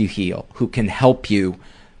help you heal, who can help you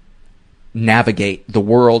navigate the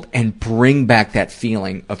world and bring back that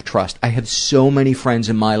feeling of trust. I have so many friends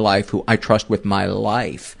in my life who I trust with my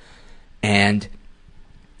life, and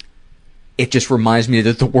it just reminds me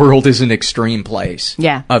that the world is an extreme place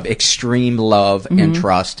of extreme love and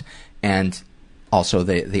trust, and also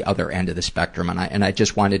the other end of the spectrum. And I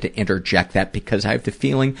just wanted to interject that because I have the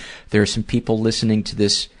feeling there are some people listening to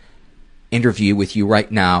this interview with you right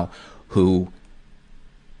now who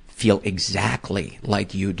feel exactly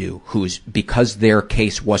like you do, who's, because their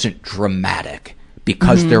case wasn't dramatic,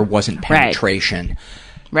 because there wasn't penetration,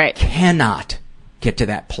 cannot get to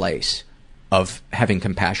that place of having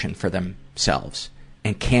compassion for themselves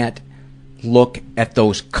and can't look at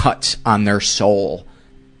those cuts on their soul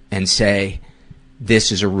and say,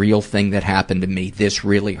 this is a real thing that happened to me, this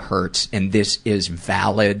really hurts, and this is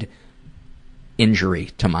valid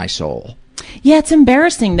injury to my soul. Yeah, it's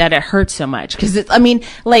embarrassing that it hurts so much because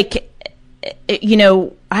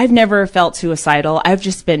I've never felt suicidal. I've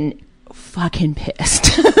just been fucking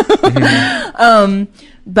pissed.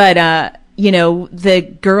 But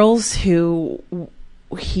the girls who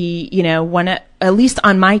one, at least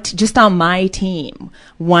on my team,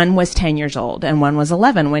 one was 10 years old and one was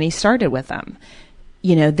 11 when he started with them.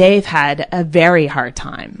 They've had a very hard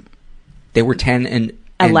time. They were 10 and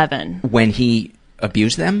 11 when he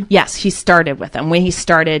abused them? Yes, he started with them when he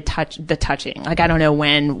started the touching. Like, I don't know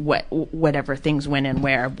whatever things went and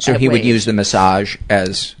where. So he would use the massage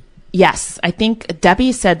as. Yes, I think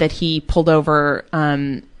Debbie said that he pulled over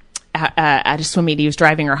at a swim meet. He was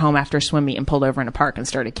driving her home after a swim meet and pulled over in a park and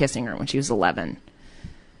started kissing her when she was 11.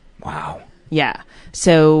 Wow. Yeah.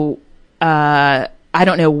 So I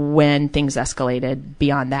don't know when things escalated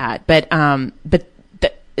beyond that, but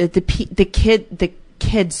the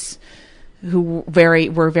kids who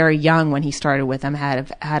were very young when he started with them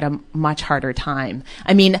had a much harder time.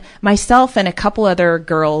 I mean, myself and a couple other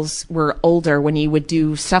girls were older when he would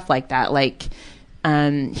do stuff like that. Like,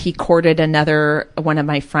 he courted one of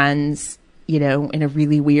my friends, in a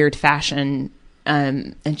really weird fashion,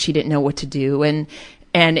 and she didn't know what to do. And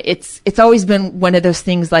it's always been one of those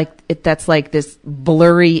things that's like this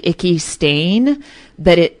blurry, icky stain,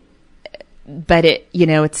 but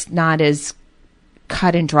it's not as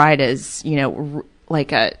cut and dried as,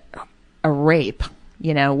 like a rape,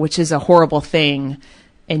 which is a horrible thing.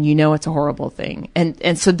 And it's a horrible thing.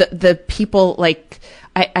 And so the people, like,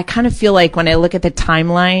 I kind of feel like when I look at the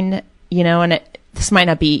timeline, and this might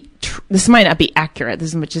not be accurate.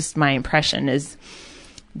 This is just my impression, is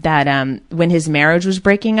that when his marriage was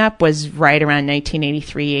breaking up was right around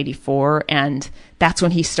 1983, 84. And that's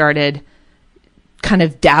when he started kind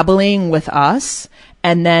of dabbling with us.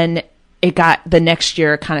 And then the next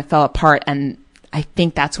year kind of fell apart. And I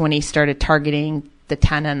think that's when he started targeting the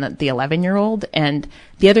 10 and the 11-year-old. And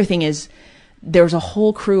the other thing is, there was a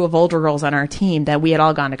whole crew of older girls on our team that we had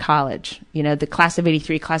all gone to college. The class of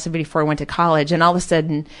 83, class of 84 went to college. And all of a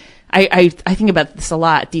sudden, I think about this a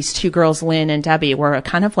lot. These two girls, Lynn and Debbie, were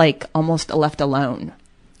kind of like almost left alone.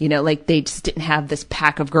 Like they just didn't have this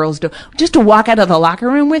pack of girls to walk out of the locker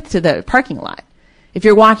room with to the parking lot. If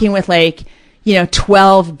you're walking with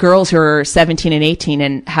 12 girls who are 17 and 18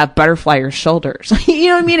 and have butterfly shoulders, you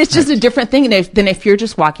know what I mean? It's just a different thing than if you're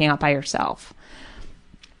just walking out by yourself.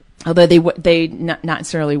 Although they not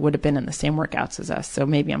necessarily would have been in the same workouts as us. So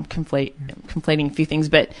maybe I'm conflating a few things,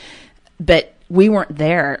 but we weren't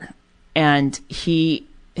there, and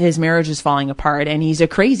his marriage is falling apart, and he's a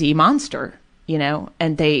crazy monster,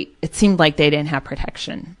 and it seemed like they didn't have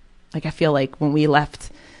protection. Like, I feel like when we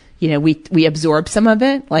left, we absorbed some of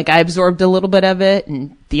it. Like, I absorbed a little bit of it,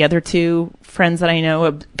 and the other two friends that I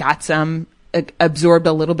know absorbed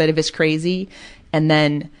a little bit of his crazy. And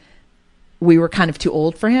then we were kind of too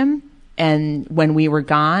old for him. And when we were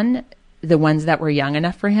gone, the ones that were young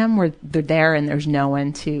enough for him they're there, and there's no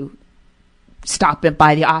one to stop it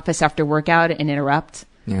by the office after workout and interrupt.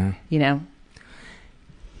 Yeah. You know,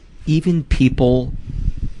 Even people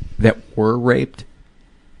that were raped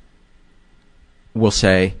will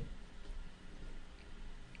say,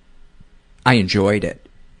 I enjoyed it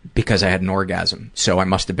because I had an orgasm, so I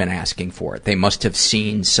must have been asking for it. They must have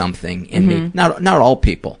seen something in me. Not all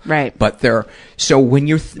people, Right. But so when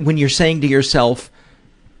you're saying to yourself,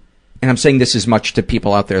 and I'm saying this as much to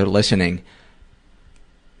people out there listening,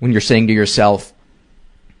 when you're saying to yourself,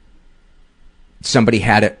 somebody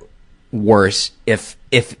had it worse, if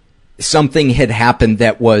something had happened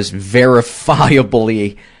that was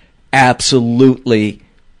verifiably, absolutely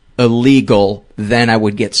illegal, then I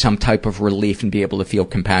would get some type of relief and be able to feel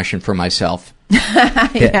compassion for myself.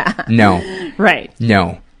 Yeah. No. Right.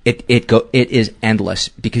 No. It is endless,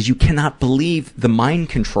 because you cannot believe the mind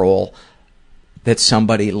control that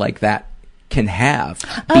somebody like that can have.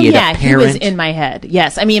 Be it a parent. He was in my head.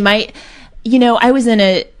 Yes. I mean, I was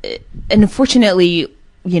in unfortunately,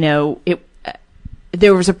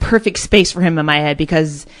 there was a perfect space for him in my head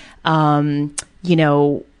because,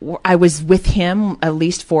 I was with him at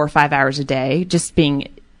least 4 or 5 hours a day, just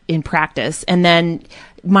being in practice. And then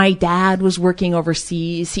my dad was working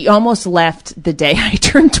overseas. He almost left the day I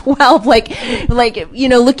turned 12.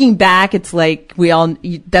 Looking back, it's like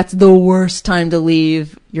that's the worst time to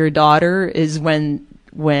leave your daughter is when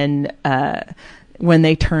they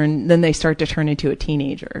start to turn into a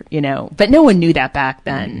teenager, but no one knew that back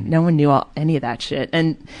then. No one knew any of that shit.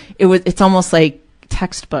 And it's almost like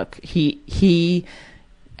textbook. He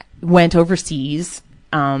went overseas,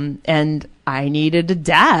 and I needed a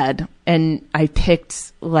dad, and I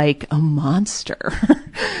picked like a monster,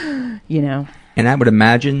 And I would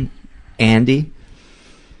imagine Andy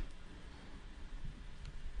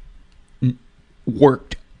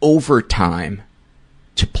worked overtime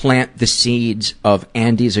to plant the seeds of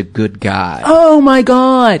Andy's a good guy. Oh my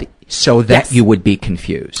God. So that Yes. you would be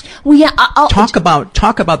confused. Well, yeah. Talk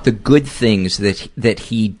about the good things that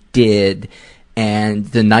he did and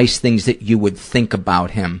the nice things that you would think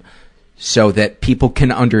about him, so that people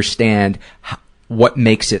can understand what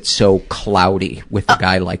makes it so cloudy with a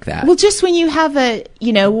guy like that. Well, just when you have a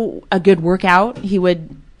good workout, he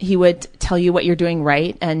would tell you what you're doing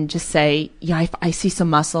right and just say, yeah, I see some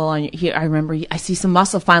muscle on you. I remember I see some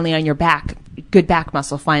muscle finally on your back, good back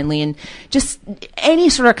muscle finally. And just any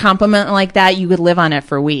sort of compliment like that, you would live on it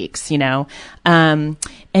for weeks, and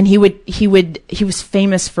he was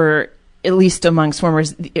famous for, at least among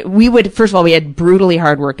swimmers, first of all, we had brutally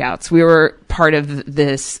hard workouts. We were part of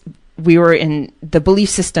this, we were in the belief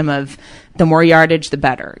system of the more yardage, the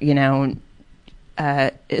better, so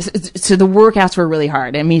the workouts were really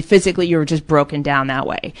hard. I mean, physically, you were just broken down that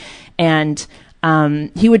way. And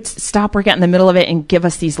he would stop workout in the middle of it and give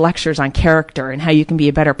us these lectures on character and how you can be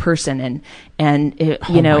a better person. They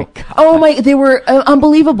were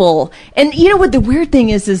unbelievable. And you know what the weird thing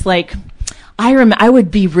is like, I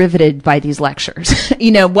would be riveted by these lectures,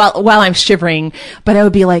 while I'm shivering, but I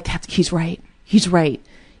would be like, he's right.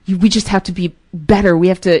 We just have to be better. We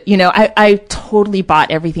have to, I totally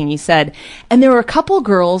bought everything he said. And there were a couple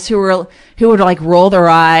girls who would like roll their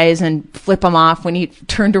eyes and flip them off when he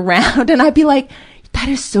turned around. And I'd be like, that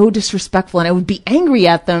is so disrespectful. And I would be angry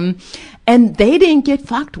at them, and they didn't get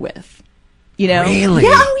fucked with. Really?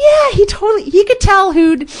 Yeah, he could tell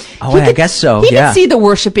I guess so. He could see the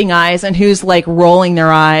worshiping eyes and who's like rolling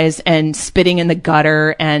their eyes and spitting in the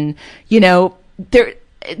gutter. And,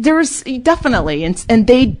 there was definitely, and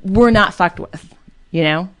they were not fucked with,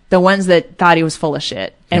 the ones that thought he was full of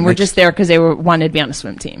shit and were just there because they wanted to be on a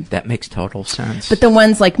swim team. That makes total sense. But the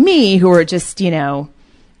ones like me who were just,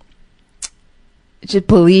 just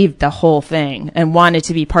believed the whole thing and wanted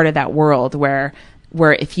to be part of that world where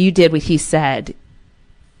if you did what he said,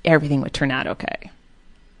 everything would turn out okay.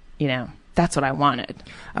 That's what I wanted.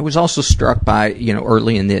 I was also struck by,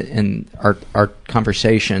 early in our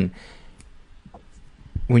conversation,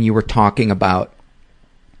 when you were talking about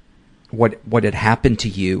what had happened to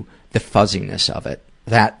you, the fuzziness of it.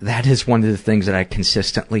 That is one of the things that I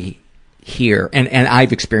consistently hear, and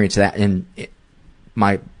I've experienced that in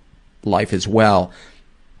my life as well.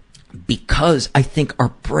 Because I think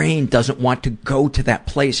our brain doesn't want to go to that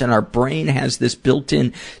place, and our brain has this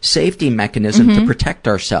built-in safety mechanism to protect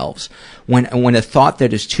ourselves. When a thought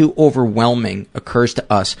that is too overwhelming occurs to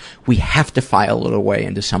us, we have to file it away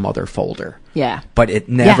into some other folder. Yeah. But it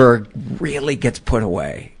never really gets put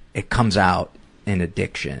away. It comes out in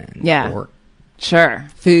addiction. Yeah. Or sure.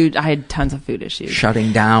 Food. I had tons of food issues.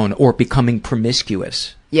 Shutting down or becoming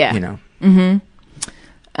promiscuous. Yeah.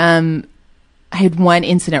 I had one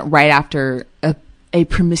incident right after a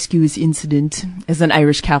promiscuous incident. As an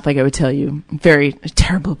Irish Catholic, I would tell you, very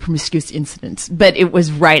terrible promiscuous incident. But it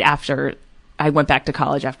was right after I went back to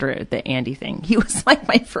college after the Andy thing. He was like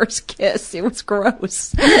my first kiss. It was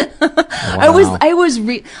gross. Wow. I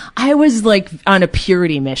was like on a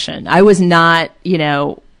purity mission. I was not,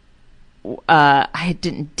 I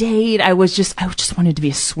didn't date. I just wanted to be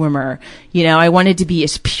a swimmer. I wanted to be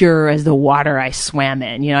as pure as the water I swam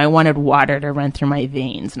in. I wanted water to run through my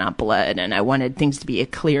veins, not blood. And I wanted things to be a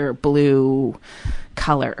clear blue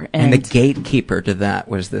color. And the gatekeeper to that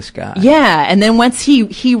was this guy. Yeah. And then once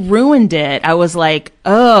he ruined it, I was like,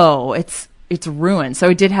 oh, it's ruined. So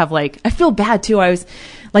I did have I feel bad too. I was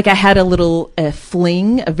I had a little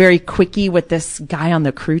fling, a very quickie with this guy on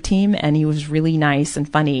the crew team, and he was really nice and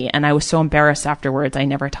funny. And I was so embarrassed afterwards, I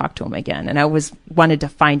never talked to him again. And I wanted to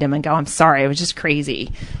find him and go, I'm sorry, I was just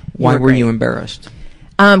crazy. Why were you embarrassed?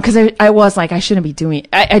 Because I was like, I shouldn't be doing.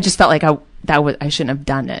 I just felt like I shouldn't have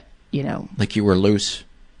done it. Like you were loose.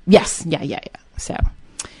 Yes, yeah. So,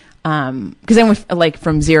 because I went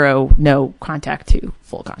from zero, no contact to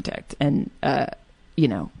full contact, and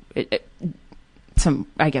some,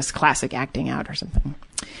 I guess, classic acting out or something.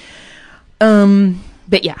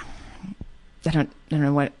 But yeah, I don't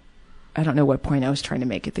know what point I was trying to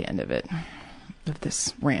make at the end of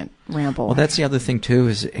this ramble. Well, that's the other thing too,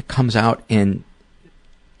 is it comes out in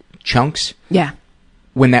chunks. Yeah.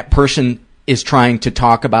 When that person is trying to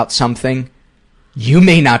talk about something, you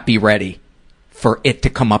may not be ready for it to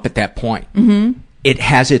come up at that point. Mm-hmm. It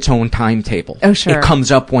has its own timetable. Oh, sure. It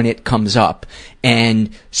comes up when it comes up, and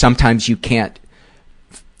sometimes you can't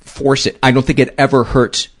force it. I don't think it ever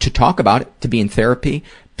hurts to talk about it, to be in therapy,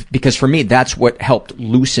 because for me, that's what helped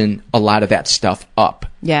loosen a lot of that stuff up.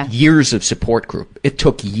 Yeah. Years of support group. It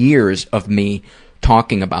took years of me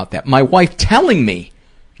talking about that. My wife telling me,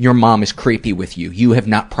 your mom is creepy with you. You have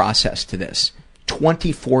not processed this.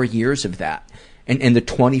 24 years of that. And in the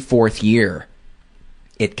 24th year,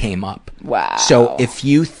 it came up. Wow. So if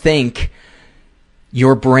you think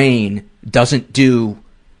your brain doesn't do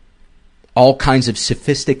all kinds of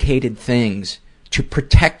sophisticated things to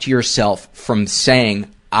protect yourself from saying,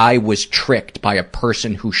 I was tricked by a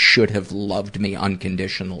person who should have loved me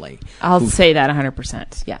unconditionally. I'll say that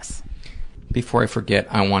 100%. Yes. Before I forget,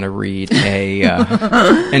 I want to read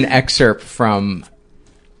an excerpt from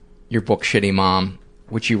your book, Shitty Mom,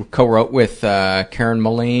 which you co-wrote with Karen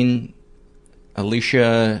Moline,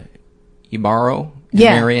 Alicia Ibarro, and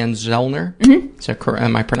Marianne Zellner. Mm-hmm. Is that correct?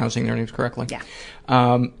 Am I pronouncing their names correctly? Yeah.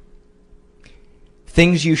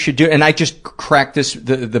 Things you should do, and I just cracked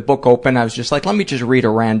the book open. I was just like, let me just read a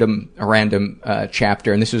random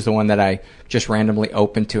chapter, and this is the one that I just randomly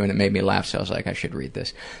opened to, and it made me laugh. So I was like, I should read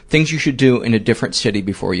this. Things you should do in a different city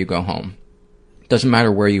before you go home. Doesn't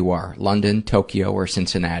matter where you are, London, Tokyo, or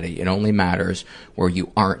Cincinnati. It only matters where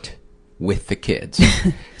you aren't with the kids.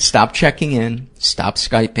 Stop checking in. Stop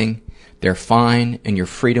Skyping. They're fine, and your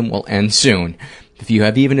freedom will end soon. If you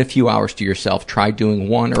have even a few hours to yourself, try doing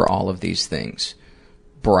one or all of these things.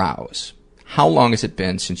 Browse. How long has it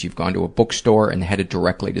been since you've gone to a bookstore and headed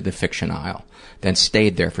directly to the fiction aisle, then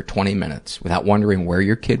stayed there for 20 minutes without wondering where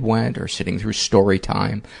your kid went, or sitting through story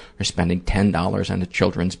time, or spending $10 on a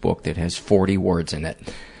children's book that has 40 words in it?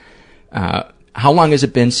 How long has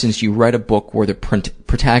it been since you read a book where the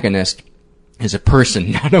protagonist is a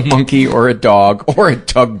person, not a monkey or a dog or a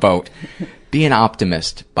tugboat? Be an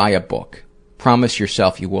optimist. Buy a book. Promise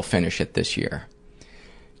yourself you will finish it this year.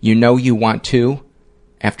 You know you want to.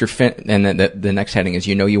 And then the next heading is,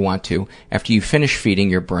 you know you want to. After you finish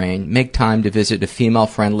feeding your brain, make time to visit a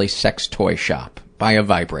female-friendly sex toy shop. Buy a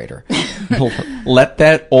vibrator. Let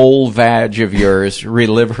that old vag of yours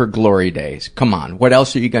relive her glory days. Come on. What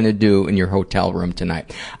else are you going to do in your hotel room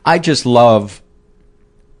tonight? I just love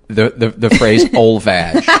the phrase old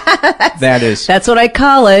vag. That's what I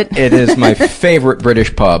call it. It is my favorite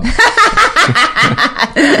British pub.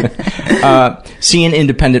 See an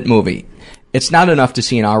independent movie. It's not enough to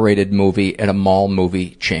see an R-rated movie at a mall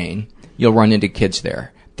movie chain. You'll run into kids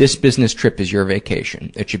there. This business trip is your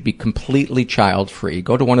vacation. It should be completely child-free.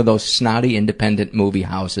 Go to one of those snotty independent movie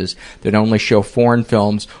houses that only show foreign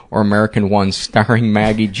films or American ones starring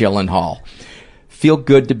Maggie Gyllenhaal. Feel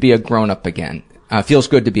good to be a grown-up again. Feels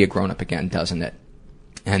good to be a grown-up again, doesn't it?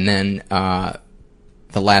 And then the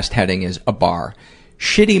last heading is a bar.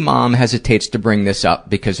 shitty mom hesitates to bring this up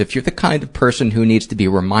because if you're the kind of person who needs to be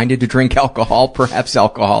reminded to drink alcohol, perhaps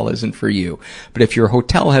alcohol isn't for you. But if your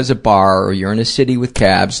hotel has a bar or you're in a city with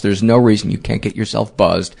cabs, there's no reason you can't get yourself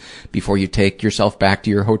buzzed before you take yourself back to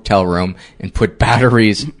your hotel room and put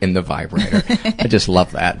batteries in the vibrator. I just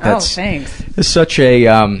love that. That's thanks. It's such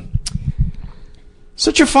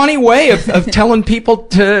a funny way of telling people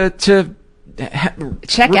to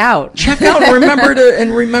check out.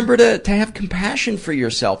 and remember to have compassion for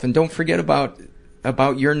yourself, and don't forget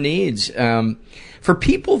about your needs. For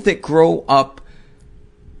people that grow up,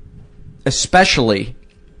 especially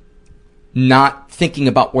not thinking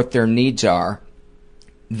about what their needs are,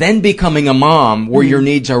 then becoming a mom where your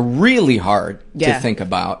needs are really hard to think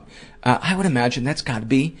about. I would imagine that's got to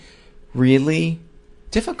be really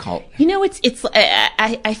difficult. You know,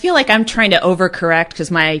 I feel like I'm trying to overcorrect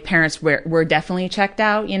because my parents were definitely checked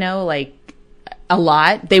out, you know, like a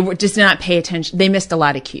lot. They were just not pay attention. They missed a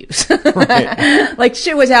lot of cues. Right. Like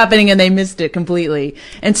shit was happening and they missed it completely.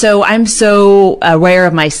 And so I'm so aware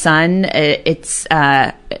of my son. It's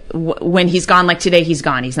when he's gone, like today he's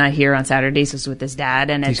gone. He's not here on Saturdays. He's with his dad,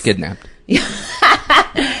 and he's kidnapped.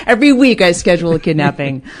 Every week I schedule a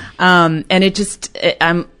kidnapping. And it just,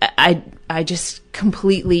 I just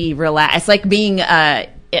completely relax. It's like being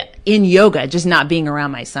in yoga, just not being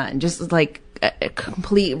around my son. Just like a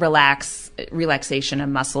complete relaxation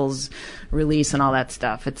and muscles release and all that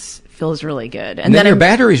stuff. It feels really good. And then your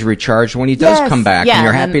battery's recharged when he does come back, and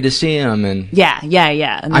you're happy to see him. And yeah.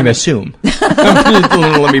 And I assume.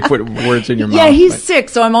 Let me put words in your mouth. Yeah, he's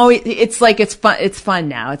 6, so I'm always. It's like it's fun. It's fun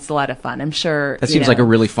now. It's a lot of fun. I'm sure. That seems like a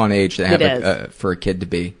really fun age to have for a kid to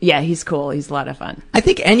be. Yeah, he's cool. He's a lot of fun. I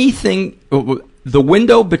think anything. The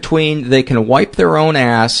window between they can wipe their own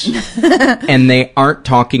ass and they aren't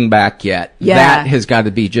talking back yet. Yeah. That has got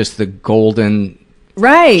to be just the golden.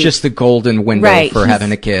 Right. Just the golden window for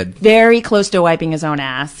having a kid. Very close to wiping his own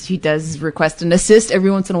ass. He does request an assist every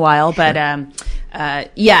once in a while, but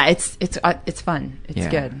it's fun. It's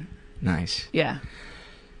good. Nice. Yeah.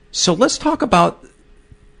 So let's talk about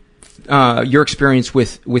your experience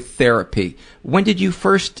with therapy. When did you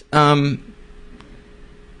first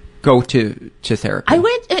go to therapy? I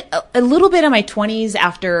went a little bit in my 20s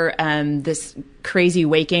after this crazy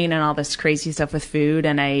weight gain and all this crazy stuff with food,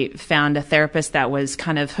 and I found a therapist that was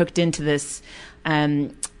kind of hooked into this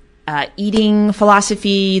eating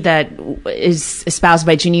philosophy that is espoused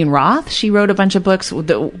by Janine Roth. She wrote a bunch of books.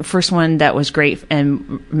 The first one that was great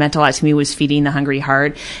and meant a lot to me was Feeding the Hungry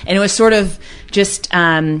Heart, and it was sort of just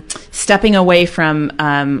stepping away from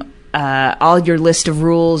all your list of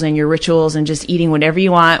rules and your rituals and just eating whatever you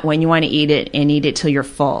want when you want to eat it and eat it till you're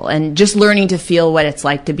full, and just learning to feel what it's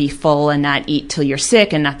like to be full and not eat till you're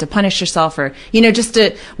sick and not to punish yourself, or just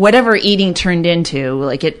to whatever eating turned into,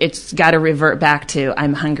 like it's got to revert back to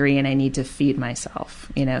I'm hungry and I need to feed myself,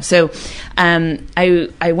 so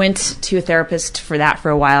I went to a therapist for that for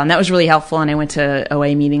a while, and that was really helpful, and I went to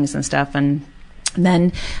OA meetings and stuff. And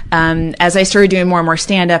then as I started doing more and more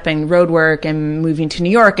stand-up and road work and moving to New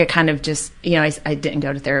York, it kind of just, I didn't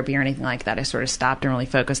go to therapy or anything like that. I sort of stopped and really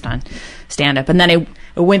focused on stand-up. And then I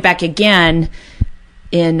went back again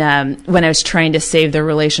in when I was trying to save the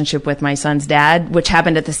relationship with my son's dad, which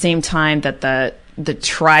happened at the same time that the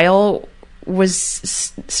trial was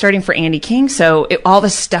starting for Andy King. So all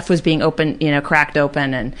this stuff was being cracked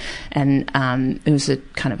open, and it was a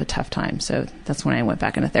kind of a tough time. So that's when I went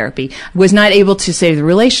back into therapy. I was not able to save the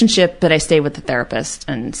relationship, but I stayed with the therapist,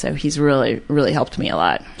 and so he's really, really helped me a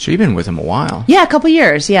lot. So you've been with him a while. Yeah, a couple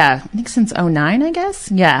years. Yeah, I think since 2009, I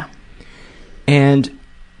guess. Yeah. And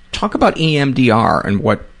talk about EMDR and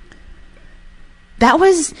what that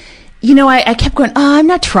was. I kept going, I'm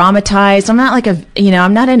not traumatized. I'm not like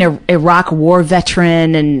I'm not an Iraq war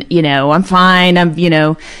veteran, and, I'm fine. And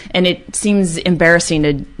it seems embarrassing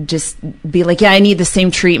to just be like, yeah, I need the same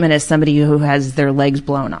treatment as somebody who has their legs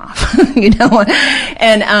blown off,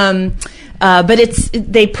 and,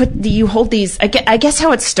 but you hold these, I guess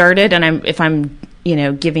how it started, and if I'm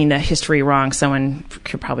giving the history wrong, someone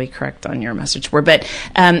could probably correct on your message board. But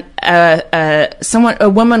a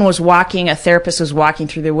woman was walking, a therapist was walking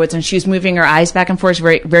through the woods, and she was moving her eyes back and forth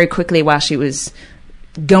very, very quickly while she was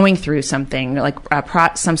going through something, like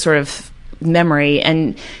some sort of memory.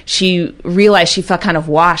 And she realized she felt kind of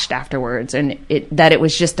washed afterwards, and that it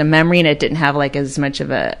was just a memory, and it didn't have like as much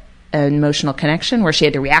of an emotional connection where she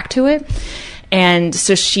had to react to it. And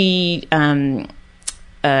so she,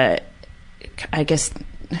 I guess,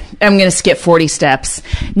 I'm going to skip 40 steps.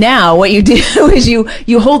 Now what you do is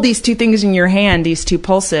you hold these two things in your hand, these two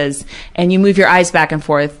pulses, and you move your eyes back and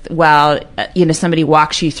forth while, somebody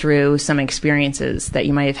walks you through some experiences that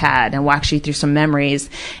you might have had and walks you through some memories.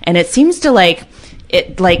 And it seems to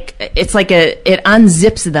it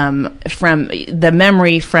unzips them from the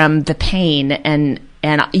memory, from the pain, and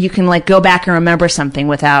you can go back and remember something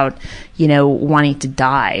without, wanting to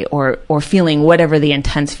die or feeling whatever the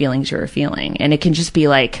intense feelings you were feeling. And it can just be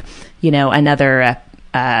another,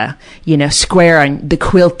 square on the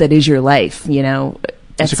quilt that is your life,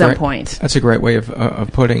 at some point. That's a great way of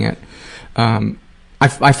putting it.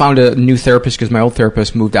 I found a new therapist because my old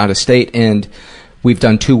therapist moved out of state, and we've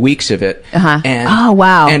done 2 weeks of it. And, oh,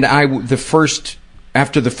 wow. And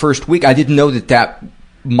after the first week, I didn't know that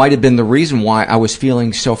might have been the reason why I was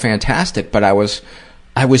feeling so fantastic, but I was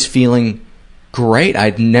feeling great.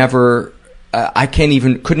 I'd never, couldn't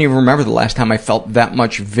even remember the last time I felt that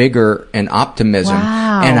much vigor and optimism.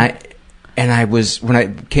 Wow. And I was, when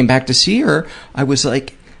I came back to see her, I was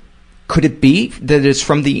like, could it be that it's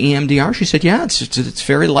from the EMDR? She said, yeah, it's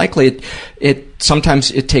very likely.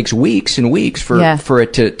 Sometimes it takes weeks and weeks for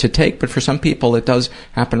it to take, but for some people it does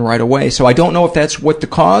happen right away. So I don't know if that's what the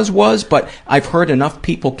cause was, but I've heard enough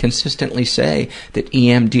people consistently say that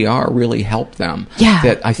EMDR really helped them. Yeah.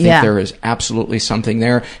 That I think there is absolutely something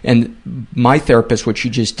there. And my therapist, what she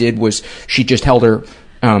just did was she just held her,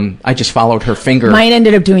 I just followed her finger. Mine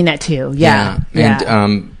ended up doing that too. Yeah.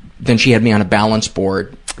 And then she had me on a balance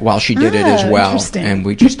board while she did it as well, and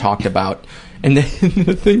we just talked about, and the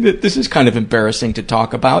thing that, this is kind of embarrassing to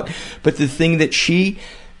talk about, but the thing that she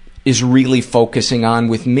is really focusing on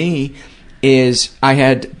with me is I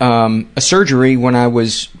had a surgery when I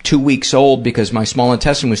was 2 weeks old because my small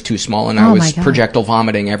intestine was too small, and I was projectile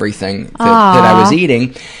vomiting everything that I was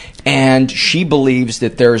eating. And she believes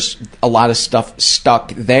that there's a lot of stuff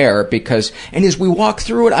stuck there because, and as we walked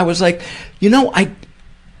through it, I was like,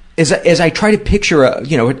 as I try to picture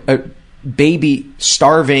a baby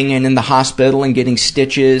starving and in the hospital and getting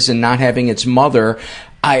stitches and not having its mother,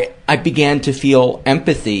 I began to feel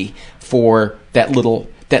empathy for that little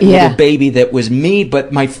baby that was me.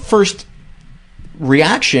 But my first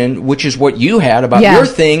reaction, which is what you had about your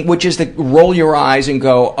thing, which is to roll your eyes and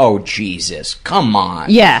go, "Oh Jesus, come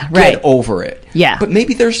on, get over it." Yeah, but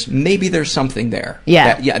maybe there's something there.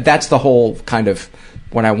 Yeah, that's the whole kind of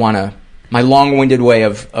what I want to. My long-winded way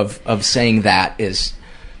of saying that is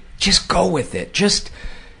just go with it. Just,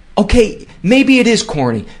 okay, maybe it is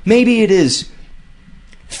corny. Maybe it is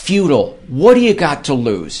futile. What do you got to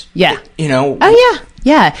lose? Yeah. Oh, yeah.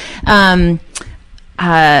 Yeah.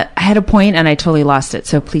 I had a point and I totally lost it,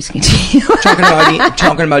 so please continue.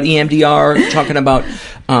 talking about EMDR, talking about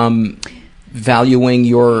valuing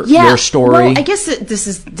your story. Well, I guess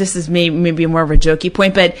this is maybe more of a jokey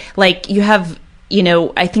point, but you have...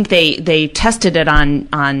 I think they tested it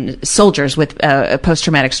on soldiers with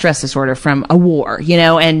post-traumatic stress disorder from a war,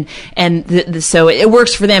 and so it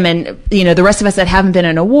works for them. And, the rest of us that haven't been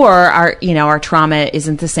in a war, our trauma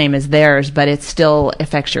isn't the same as theirs, but it still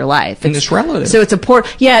affects your life. And it's relative. So it's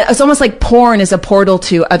it's almost like porn is a portal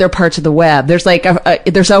to other parts of the web. There's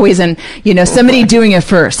there's always somebody doing it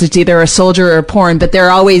first. It's either a soldier or porn, but they're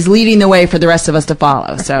always leading the way for the rest of us to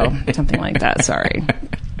follow. So something like that. Sorry.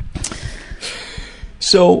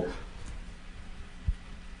 So,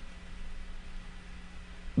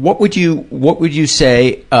 what would you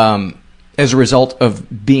say as a result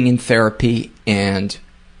of being in therapy and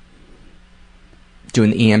doing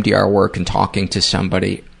the EMDR work and talking to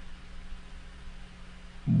somebody?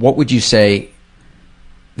 What would you say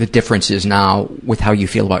the difference is now with how you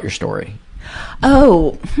feel about your story?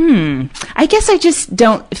 I guess I just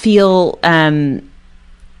don't feel.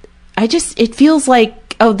 It feels like.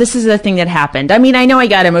 Oh, this is the thing that happened. I mean, I know I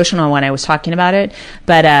got emotional when I was talking about it,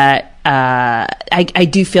 but I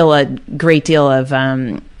do feel a great deal of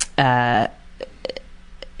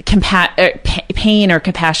pain or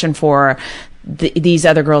compassion for these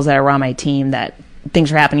other girls that are on my team that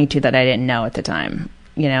things are happening to that I didn't know at the time.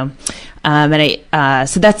 So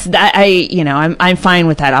that's that. I'm fine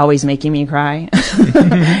with that always making me cry.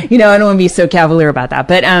 I don't want to be so cavalier about that,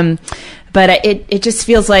 but it just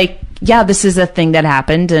feels like. Yeah, this is a thing that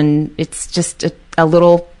happened, and it's just a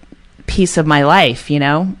little piece of my life,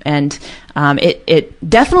 and it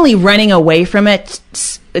definitely running away from it,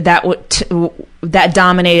 that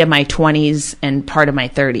dominated my 20s and part of my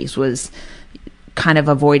 30s was kind of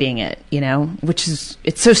avoiding it, which is,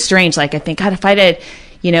 it's so strange. Like, I think, God, if I'd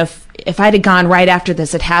have gone right after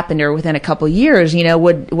this had happened or within a couple of years,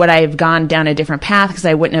 would I have gone down a different path? Because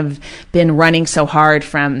I wouldn't have been running so hard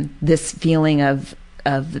from this feeling of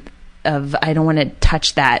I don't want to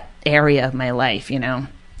touch that area of my life, So,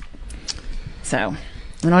 I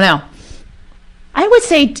don't know. I would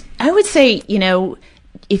say,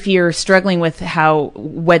 if you're struggling with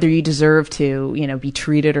whether you deserve to, be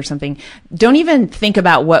treated or something, don't even think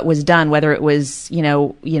about what was done, whether it was,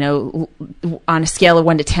 on a scale of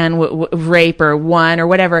 1 to 10, rape or 1 or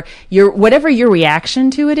whatever. Whatever your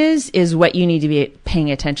reaction to it is what you need to be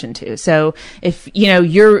paying attention to. So if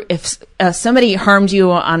somebody harmed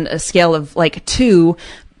you on a scale of like 2,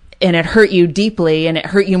 and it hurt you deeply, and it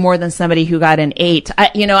hurt you more than somebody who got an 8.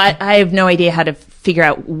 I have no idea how to figure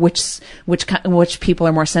out which people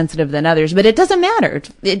are more sensitive than others, but it doesn't matter.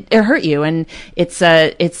 It hurt you, and it's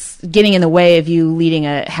getting in the way of you leading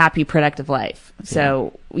a happy, productive life.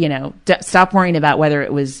 So stop worrying about whether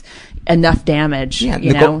it was enough damage. Yeah,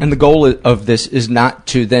 and the goal of this is not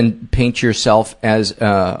to then paint yourself as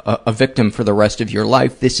a victim for the rest of your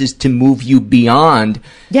life. This is to move you beyond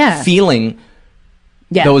feeling.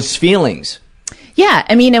 Yeah. Those feelings. Yeah,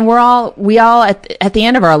 I mean, and we all at the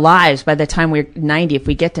end of our lives, by the time we're 90, if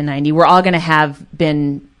we get to 90, we're all going to have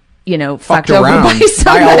been, fucked over by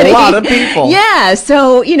somebody. By a lot of people. Yeah,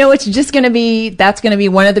 so, it's just going to be, that's going to be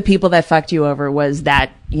one of the people that fucked you over was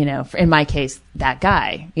that, in my case, that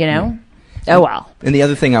guy, Yeah. Oh, well. And the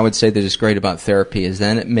other thing I would say that is great about therapy is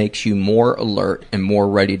then it makes you more alert and more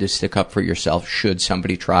ready to stick up for yourself should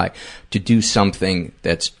somebody try to do something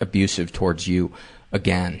that's abusive towards you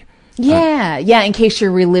again. Yeah. In case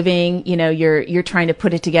you're reliving, you're trying to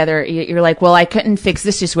put it together. You're like, well, I couldn't fix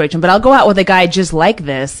this situation, but I'll go out with a guy just like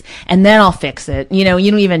this, and then I'll fix it. You don't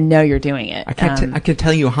even know you're doing it. I can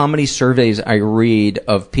tell you how many surveys I read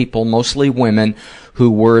of people, mostly women, who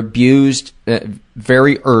were abused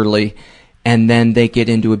very early, and then they get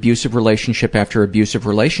into abusive relationship after abusive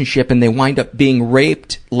relationship, and they wind up being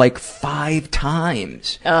raped like 5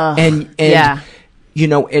 times. And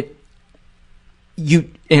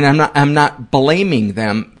I'm not blaming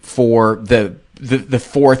them for the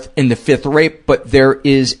 4th and the 5th rape, but there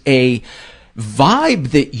is a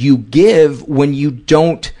vibe that you give when you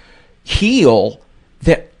don't heal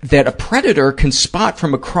that a predator can spot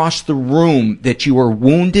from across the room that you are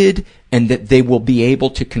wounded and that they will be able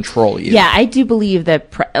to control you. Yeah, I do believe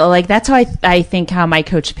that, that's how I think how my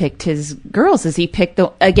coach picked his girls, is he picked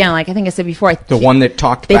again, like I think I said before. One that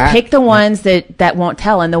talked back? They picked the ones that won't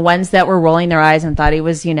tell, and the ones that were rolling their eyes and thought he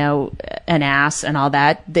was, an ass and all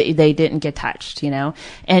that, they didn't get touched,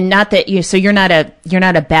 And not that so you're not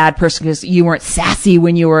a bad person because you weren't sassy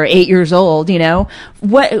when you were 8 years old,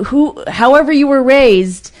 however you were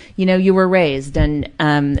raised, you were raised, and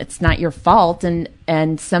it's not your fault,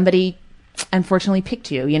 and somebody unfortunately picked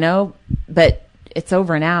you, but it's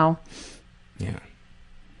over now. Yeah.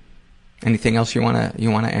 Anything else you want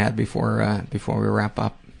to add before we wrap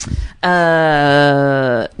up?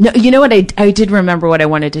 No, you know what I did remember what I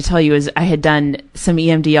wanted to tell you is I had done some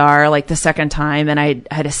EMDR like the second time, and I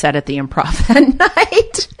had a set at the Improv that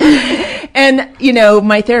night. And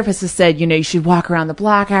my therapist has said, you should walk around the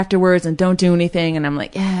block afterwards and don't do anything. And I'm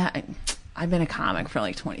like, yeah, I've been a comic for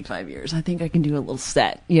like 25 years. I think I can do a little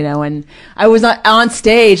set, and I was on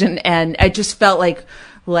stage and I just felt like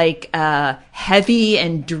heavy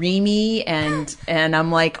and dreamy, and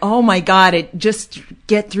I'm like, oh my God, it just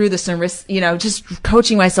get through this and just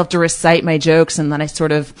coaching myself to recite my jokes, and then I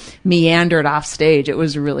sort of meandered off stage. It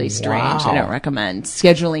was really strange. Wow. I don't recommend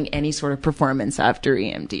scheduling any sort of performance after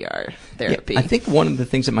EMDR therapy. Yeah, I think one of the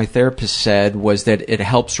things that my therapist said was that it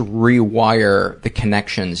helps rewire the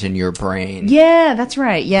connections in your brain. Yeah, that's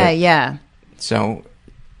right. Yeah. So,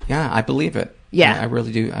 yeah, I believe it. Yeah. I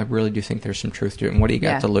really do. I really do think there's some truth to it. And what do you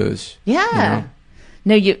got to lose? Yeah.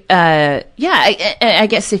 No, I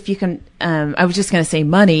guess if you can, I was just going to say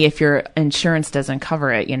money if your insurance doesn't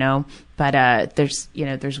cover it, but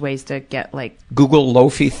there's ways to get like. Google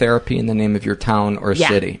Lofi therapy in the name of your town or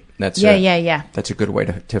city. That's That's a good way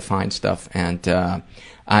to find stuff. And the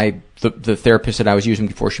therapist that I was using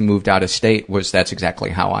before she moved out of state that's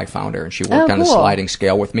exactly how I found her. And she worked on a sliding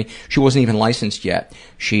scale with me. She wasn't even licensed yet.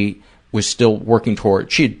 She was still working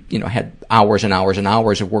toward, she had hours and hours and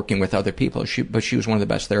hours of working with other people. But she was one of the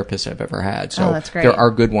best therapists I've ever had. So that's great. There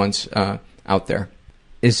are good ones out there.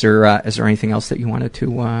 Is there anything else that you wanted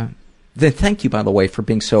to? Then thank you, by the way, for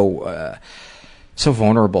being so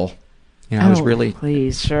vulnerable. I was really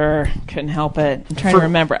please, sure, couldn't help it. I'm trying to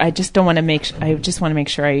remember. I just don't want to make. I just want to make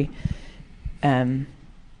sure I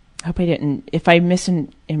hope I didn't. If I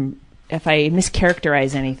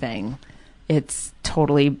mischaracterize anything, it's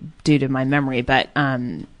totally due to my memory, but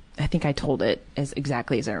I think I told it as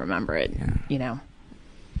exactly as I remember it. Yeah.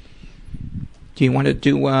 Do you want to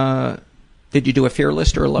do? Did you do a fear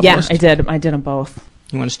list or a love list? Yeah, I did. I did them both.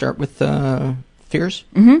 You want to start with fears?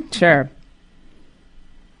 Sure.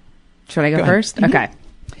 Should I go Go ahead. first? Okay.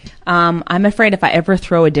 I'm afraid if I ever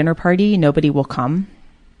throw a dinner party, nobody will come.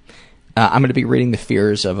 I'm going to be reading the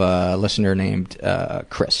fears of a listener named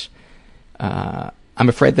Chris. I'm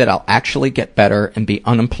afraid that I'll actually get better and be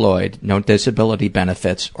unemployed, no disability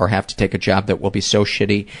benefits, or have to take a job that will be so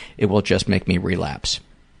shitty it will just make me relapse.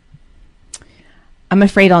 I'm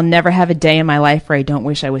afraid I'll never have a day in my life where I don't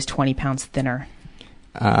wish I was 20 pounds thinner.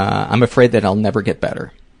 I'm afraid that I'll never get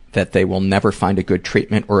better, that they will never find a good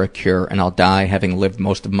treatment or a cure, and I'll die having lived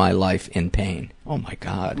most of my life in pain. Oh, my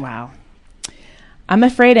God. Wow. I'm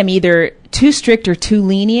afraid I'm either too strict or too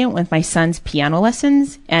lenient with my son's piano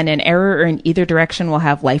lessons, and an error in either direction will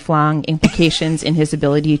have lifelong implications in his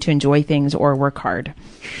ability to enjoy things or work hard.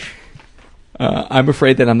 I'm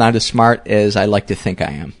afraid that I'm not as smart as I like to think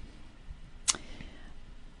I am.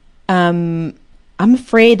 I'm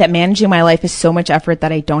afraid that managing my life is so much effort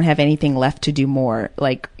that I don't have anything left to do more,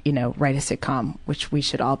 like, write a sitcom, which we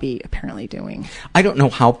should all be apparently doing. I don't know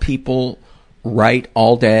how people write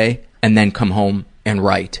all day and then come home and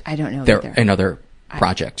write. I don't know their either. another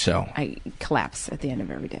project. So I collapse at the end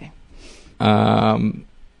of every day.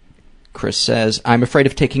 Chris says, I'm afraid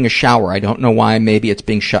of taking a shower. I don't know why. Maybe it's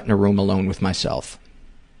being shut in a room alone with myself.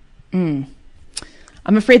 I'm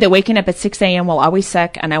afraid that waking up at 6 a.m. will always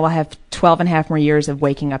suck, and I will have 12 and a half more years of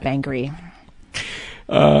waking up angry.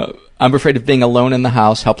 I'm afraid of being alone in the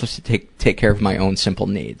house, helpless to take care of my own simple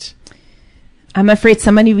needs. I'm afraid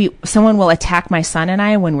someone will attack my son and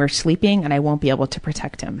I when we're sleeping, and I won't be able to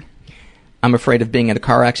protect him. I'm afraid of being in a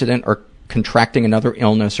car accident or contracting another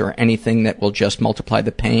illness or anything that will just multiply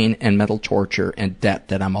the pain and mental torture and debt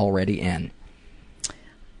that I'm already in.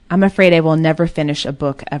 I'm afraid I will never finish a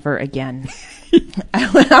book ever again. I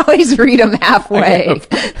would always read them halfway.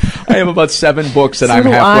 I have about 7 books that So I'm do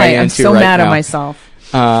halfway I. into I'm so right mad now. at myself.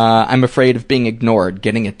 I'm afraid of being ignored,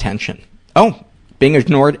 getting attention. Oh, being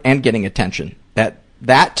ignored and getting attention.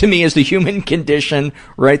 That to me is the human condition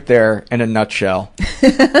right there in a nutshell.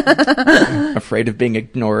 Afraid of being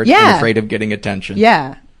ignored and afraid of getting attention.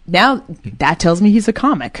 Yeah. Now that tells me he's a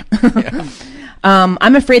comic.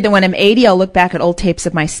 I'm afraid that when I'm 80, I'll look back at old tapes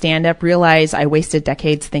of my stand-up, realize I wasted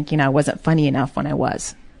decades thinking I wasn't funny enough when I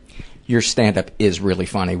was. Your stand-up is really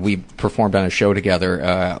funny. We performed on a show together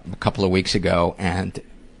a couple of weeks ago, and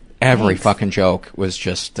every fucking joke was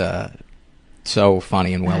just so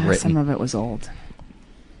funny and well written. Some of it was old.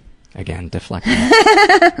 Again, deflecting.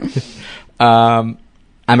 I'm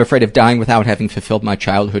afraid of dying without having fulfilled my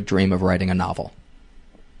childhood dream of writing a novel.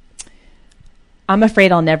 I'm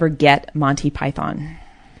afraid I'll never get Monty Python.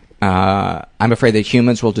 I'm afraid that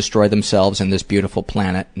humans will destroy themselves in this beautiful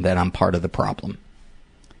planet and that I'm part of the problem.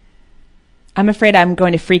 I'm afraid I'm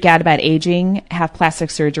going to freak out about aging, have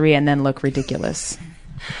plastic surgery, and then look ridiculous.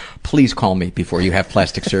 Please call me before you have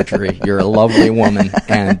plastic surgery. You're a lovely woman,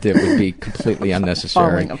 and it would be completely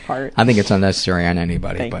unnecessary. Falling apart. I think it's unnecessary on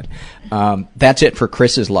anybody. Thank But that's it for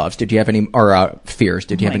Chris's loves. Did you have any, or fears?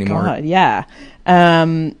 Did you have any more? Yeah.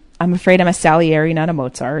 I'm afraid I'm a Salieri, not a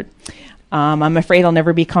Mozart. I'm afraid I'll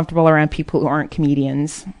never be comfortable around people who aren't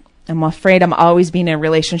comedians. I'm afraid I'm always being in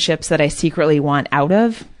relationships that I secretly want out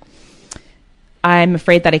of. I'm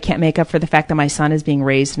afraid that I can't make up for the fact that my son is being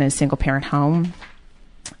raised in a single-parent home.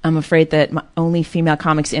 I'm afraid that only female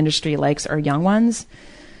comics industry likes are young ones.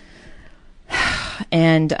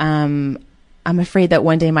 And I'm afraid that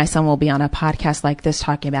one day my son will be on a podcast like this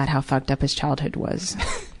talking about how fucked up his childhood was.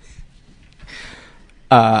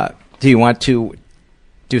 Do you want to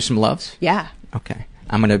do some loves? Yeah. Okay.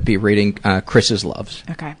 I'm going to be reading Chris's loves.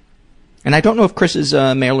 Okay. And I don't know if Chris is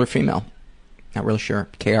male or female. Not really sure.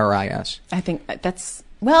 K-R-I-S. I think that's...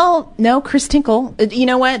 Well, no, Chris Tinkle. You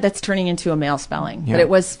know what? That's turning into a male spelling. Yeah. But it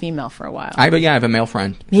was female for a while. I have a male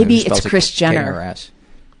friend. Maybe who spells it's it Kris Jenner. K-R-S.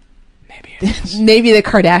 Maybe it is. Maybe the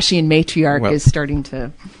Kardashian matriarch Well, is starting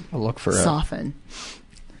to I'll look for soften.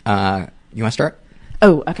 You want to start?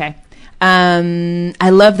 Oh, okay. I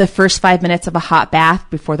love the first 5 minutes of a hot bath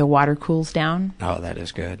before the water cools down. Oh, that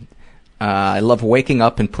is good. I love waking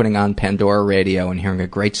up and putting on Pandora radio and hearing a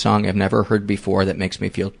great song I've never heard before that makes me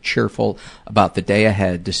feel cheerful about the day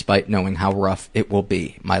ahead despite knowing how rough it will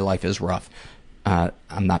be. My life is rough.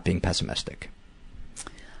 I'm not being pessimistic.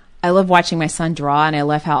 I love watching my son draw, and I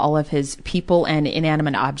love how all of his people and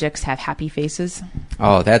inanimate objects have happy faces.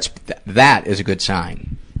 Oh, that is a good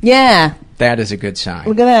sign. Yeah. That is a good sign.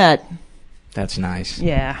 Look at that. That's nice.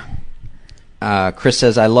 Yeah. Chris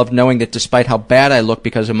says, I love knowing that despite how bad I look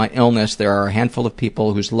because of my illness, there are a handful of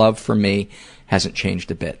people whose love for me hasn't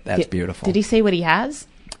changed a bit. That's beautiful. Did he say what he has?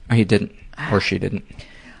 He didn't. Or she didn't.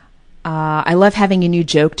 I love having a new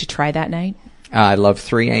joke to try that night. I love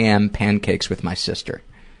 3 a.m. pancakes with my sister.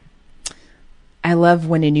 I love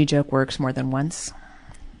when a new joke works more than once.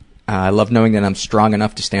 I love knowing that I'm strong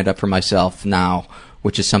enough to stand up for myself now,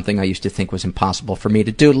 which is something I used to think was impossible for me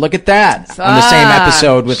to do. Look at that! On the same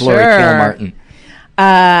episode with Laurie Kilmartin.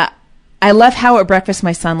 I love how at breakfast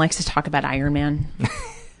my son likes to talk about Iron Man.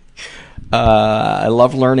 I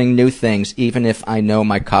love learning new things, even if I know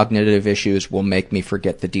my cognitive issues will make me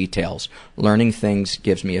forget the details. Learning things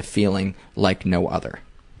gives me a feeling like no other.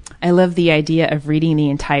 I love the idea of reading the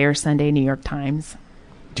entire Sunday New York Times.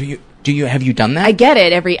 Have you done that? I get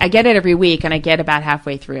it every week, and I get about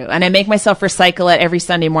halfway through. And I make myself recycle it every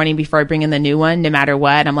Sunday morning before I bring in the new one, no matter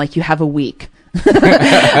what. I'm like, you have a week.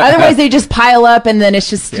 Otherwise they just pile up, and then it's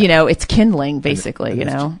just, it's kindling, basically,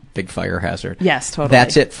 Big fire hazard. Yes, totally.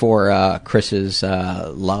 That's it for Chris's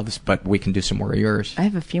loves, but we can do some more of yours. I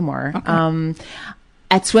have a few more. Okay.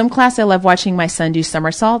 At swim class, I love watching my son do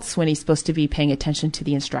somersaults when he's supposed to be paying attention to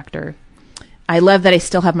the instructor. I love that I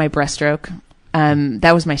still have my breaststroke.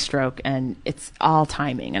 That was my stroke, and it's all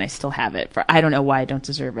timing, and I still have it. I don't know why I don't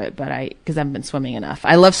deserve it, but because I haven't been swimming enough.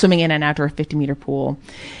 I love swimming in an outdoor 50-meter pool,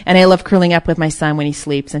 and I love curling up with my son when he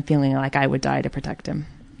sleeps and feeling like I would die to protect him.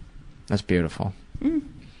 That's beautiful.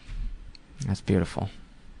 That's beautiful.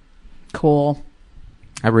 Cool.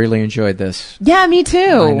 I really enjoyed this. Yeah, me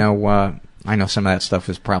too. I know some of that stuff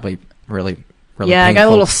was probably really yeah, painful. I got a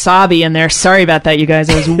little sobby in there. Sorry about that, you guys.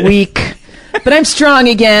 I was weak. But I'm strong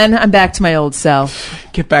again. I'm back to my old self.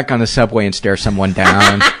 Get back on the subway and stare someone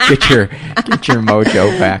down. Get your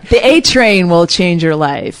mojo back. The A train will change your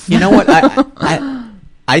life. You know what?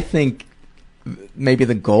 I think maybe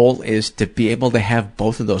the goal is to be able to have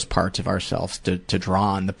both of those parts of ourselves to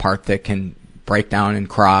draw on. The part that can break down and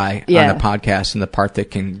cry on the podcast, and the part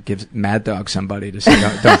that can give mad dog somebody to say,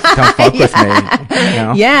 don't fuck with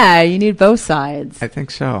me. Yeah, you need both sides. I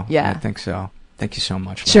think so. Yeah. I think so. Thank you so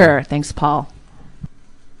much, Laurie. Sure. Thanks, Paul.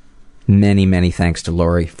 Many, many thanks to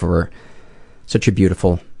Laurie for such a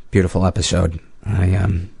beautiful, beautiful episode. I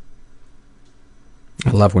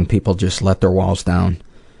love when people just let their walls down.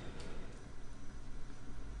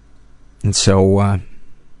 And so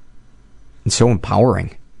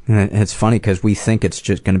empowering. And it's funny because we think it's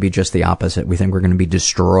just going to be just the opposite. We think we're going to be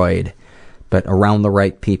destroyed. But around the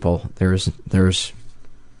right people, there's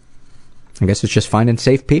I guess it's just finding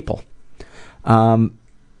safe people. A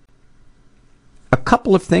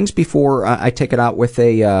couple of things before I take it out with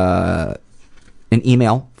an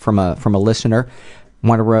email from a listener.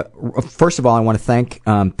 First of all, I want to thank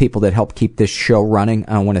people that help keep this show running.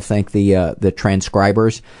 I want to thank the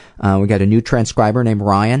transcribers. We got a new transcriber named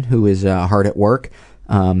Ryan who is hard at work.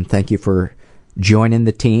 Thank you for joining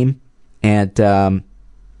the team, and I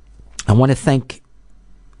want to thank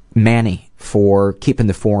Manny for keeping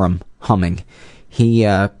the forum humming. He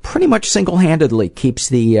pretty much single-handedly keeps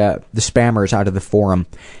the spammers out of the forum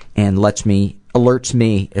and alerts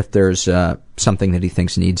me if there's something that he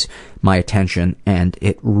thinks needs my attention, and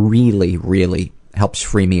it really, really helps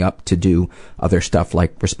free me up to do other stuff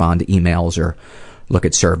like respond to emails or look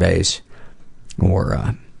at surveys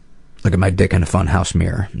or look at my dick in a funhouse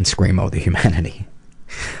mirror and screamo the humanity.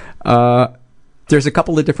 There's a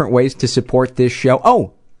couple of different ways to support this show.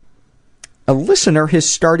 Oh, a listener has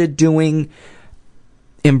started doing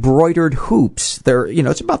embroidered hoops. They're,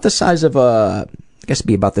 it's about the size of a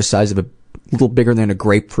little bigger than a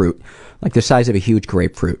grapefruit, like the size of a huge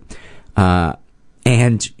grapefruit.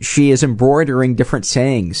 And she is embroidering different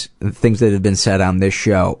sayings, things that have been said on this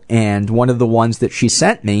show. And one of the ones that she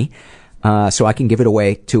sent me, so I can give it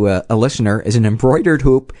away to a listener, is an embroidered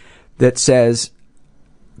hoop that says,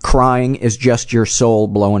 "Crying is just your soul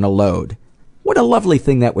blowing a load." What a lovely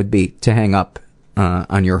thing that would be to hang up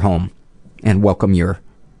on your home and welcome your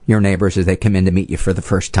neighbors as they come in to meet you for the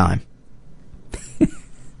first time.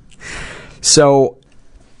 So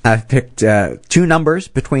I've picked two numbers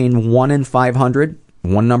between 1 and 500.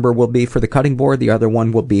 One number will be for the cutting board, the other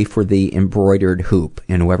one will be for the embroidered hoop,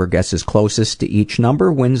 and whoever guesses closest to each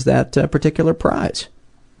number wins that particular prize.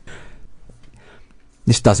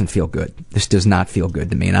 This doesn't feel good. This does not feel good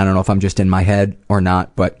to me, and I don't know if I'm just in my head or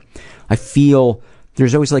not, but I feel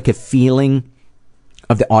there's always like a feeling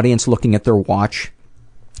of the audience looking at their watch,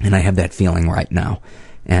 and I have that feeling right now.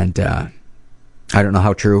 And I don't know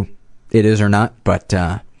how true it is or not, but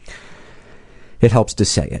it helps to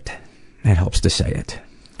say it. It helps to say it,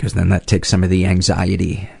 because then that takes some of the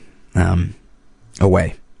anxiety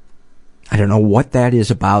away. I don't know what that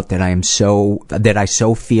is about that I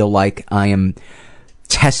so feel like I am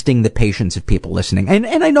testing the patience of people listening. And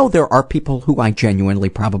I know there are people who I genuinely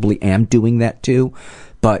probably am doing that too,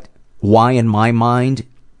 but why in my mind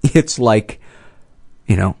it's like,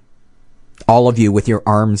 All of you with your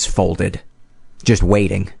arms folded, just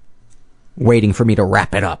waiting for me to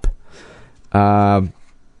wrap it up.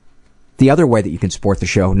 The other way that you can support the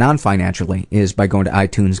show, non-financially, is by going to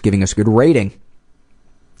iTunes, giving us a good rating.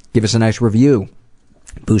 Give us a nice review.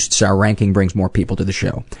 Boosts our ranking, brings more people to the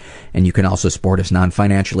show. And you can also support us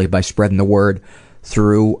non-financially by spreading the word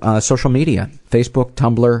through social media. Facebook,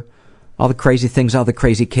 Tumblr, all the crazy things all the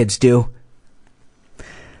crazy kids do.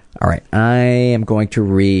 All right, I am going to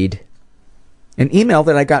read an email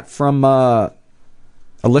that I got from a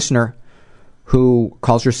listener who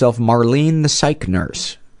calls herself Marlene the Psych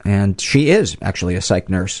Nurse. And she is actually a psych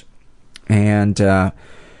nurse. And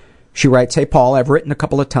she writes, "Hey, Paul, I've written a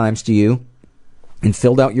couple of times to you and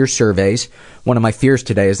filled out your surveys. One of my fears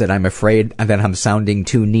today is that I'm afraid that I'm sounding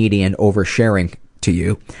too needy and oversharing to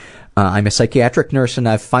you. I'm a psychiatric nurse, and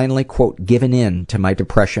I've finally, quote, given in to my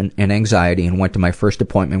depression and anxiety and went to my first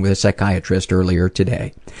appointment with a psychiatrist earlier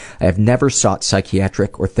today. I have never sought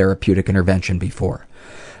psychiatric or therapeutic intervention before.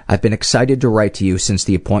 I've been excited to write to you since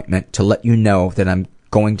the appointment to let you know that I'm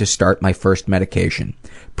going to start my first medication,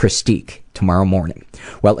 Prestique, tomorrow morning.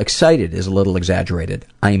 Well, excited is a little exaggerated.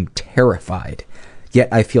 I'm terrified, yet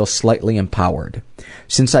I feel slightly empowered.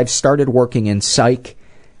 Since I've started working in psych,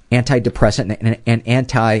 antidepressant, and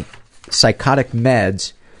antipsychotic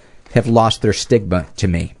meds have lost their stigma to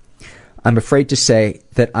me. I'm afraid to say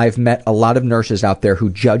that I've met a lot of nurses out there who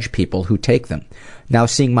judge people who take them. Now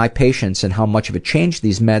seeing my patients and how much of a change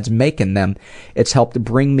these meds make in them, it's helped to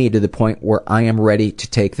bring me to the point where I am ready to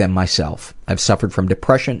take them myself. I've suffered from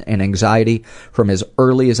depression and anxiety from as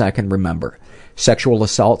early as I can remember. Sexual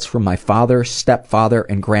assaults from my father, stepfather,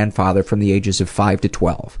 and grandfather from the ages of 5 to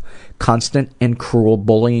 12. Constant and cruel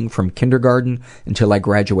bullying from kindergarten until I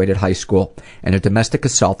graduated high school, and a domestic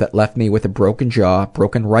assault that left me with a broken jaw,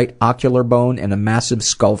 broken right ocular bone, and a massive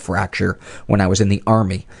skull fracture when I was in the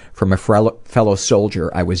Army from a fellow soldier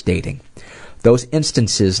I was dating. Those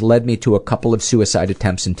instances led me to a couple of suicide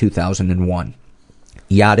attempts in 2001.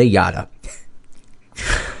 Yada, yada.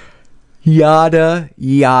 Yada,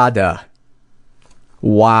 yada.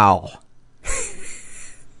 Wow.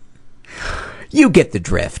 You get the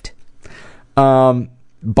drift.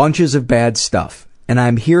 Bunches of bad stuff. And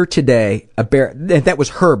I'm here today, that was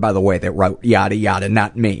her, by the way, that wrote yada yada,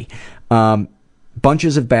 not me.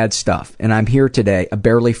 Bunches of bad stuff. And I'm here today, a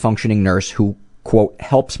barely functioning nurse who, quote,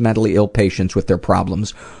 helps mentally ill patients with their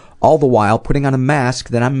problems, all the while putting on a mask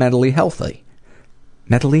that I'm mentally healthy.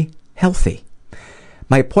 Mentally healthy.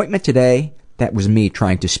 My appointment today, that was me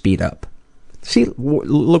trying to speed up. See,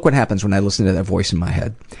 look what happens when I listen to that voice in my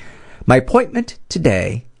head. My appointment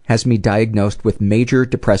today has me diagnosed with major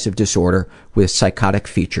depressive disorder with psychotic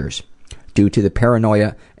features due to the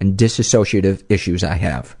paranoia and dissociative issues I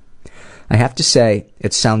have. I have to say,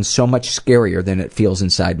 it sounds so much scarier than it feels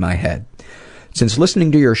inside my head. Since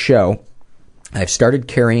listening to your show, I've started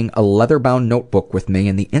carrying a leather-bound notebook with me,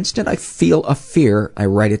 and the instant I feel a fear, I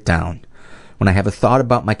write it down. When I have a thought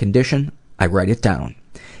about my condition, I write it down.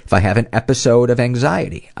 If I have an episode of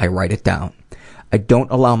anxiety, I write it down. I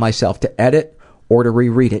don't allow myself to edit or to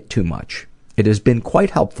reread it too much. It has been quite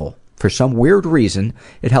helpful. For some weird reason,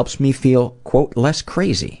 it helps me feel, quote, less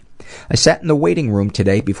crazy. I sat in the waiting room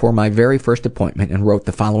today before my very first appointment and wrote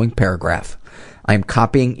the following paragraph. I am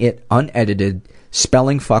copying it unedited,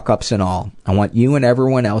 spelling fuck-ups and all. I want you and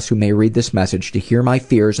everyone else who may read this message to hear my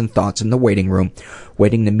fears and thoughts in the waiting room,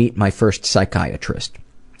 waiting to meet my first psychiatrist.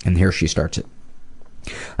 And here she starts it.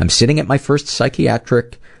 I'm sitting at my first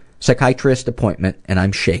psychiatrist appointment, and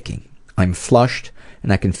I'm shaking. I'm flushed,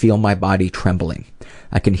 and I can feel my body trembling.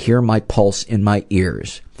 I can hear my pulse in my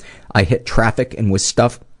ears. I hit traffic and was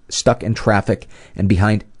stuck in traffic and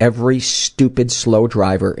behind every stupid slow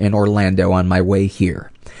driver in Orlando on my way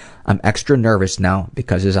here. I'm extra nervous now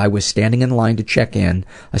because as I was standing in line to check in,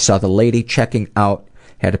 I saw the lady checking out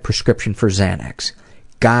had a prescription for Xanax.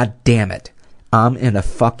 God damn it. I'm in a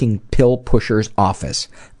fucking pill pusher's office.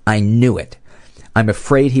 I knew it. I'm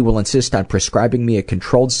afraid he will insist on prescribing me a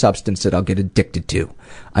controlled substance that I'll get addicted to.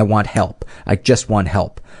 I want help. I just want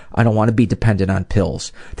help. I don't want to be dependent on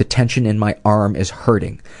pills. The tension in my arm is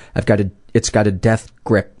hurting. I've got a death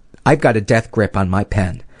grip on my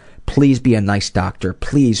pen. Please be a nice doctor.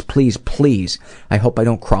 Please, please, please. I hope I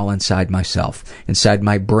don't crawl inside myself, inside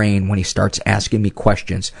my brain when he starts asking me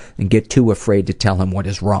questions and get too afraid to tell him what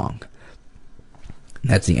is wrong.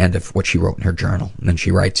 That's the end of what she wrote in her journal. And then she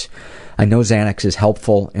writes, I know Xanax is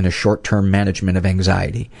helpful in a short-term management of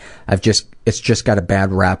anxiety. It's just got a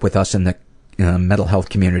bad rap with us in the mental health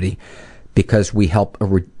community because we help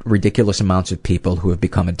ridiculous amounts of people who have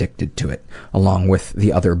become addicted to it, along with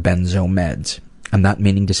the other benzo meds. I'm not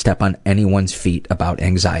meaning to step on anyone's feet about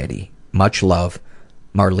anxiety. Much love,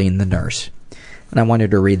 Marlene the nurse. And I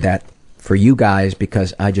wanted to read that for you guys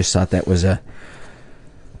because I just thought that was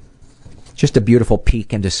just a beautiful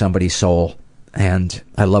peek into somebody's soul. And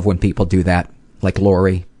I love when people do that, like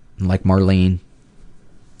Laurie, and like Marlene,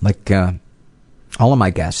 like all of my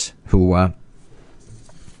guests who have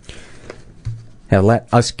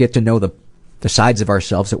let us get to know the sides of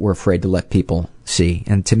ourselves that we're afraid to let people see.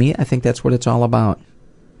 And to me, I think that's what it's all about.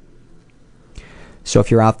 So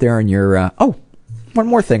if you're out there and you're... one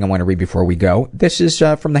more thing I want to read before we go. This is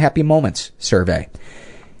from the Happy Moments survey.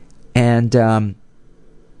 And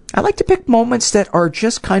I like to pick moments that are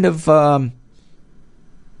just kind of... not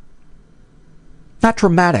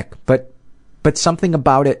dramatic, but something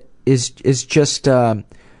about it is just kind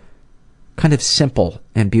of simple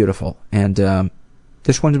and beautiful. And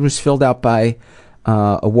this one was filled out by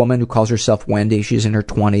a woman who calls herself Wendy. She's in her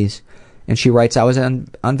 20s. And she writes, I was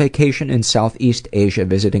on vacation in Southeast Asia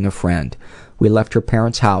visiting a friend. We left her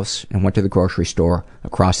parents' house and went to the grocery store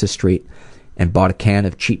across the street and bought a can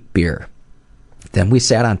of cheap beer. Then we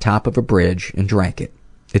sat on top of a bridge and drank it.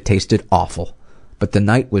 It tasted awful, but the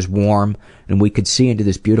night was warm and we could see into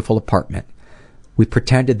this beautiful apartment. We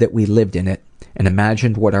pretended that we lived in it and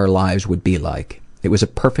imagined what our lives would be like. It was a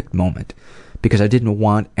perfect moment because I didn't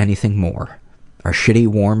want anything more. Our shitty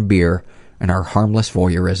warm beer and our harmless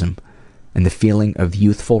voyeurism and the feeling of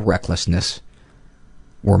youthful recklessness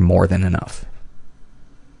were more than enough.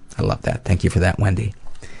 I love that. Thank you for that, Wendy.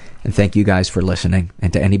 And thank you guys for listening.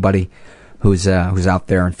 And to anybody who's out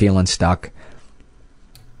there and feeling stuck,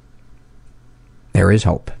 there is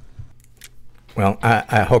hope. Well,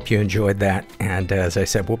 I hope you enjoyed that. And as I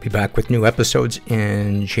said, we'll be back with new episodes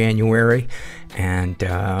in January. And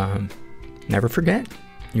never forget,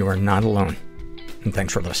 you are not alone. And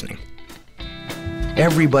thanks for listening.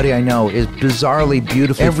 Everybody I know is bizarrely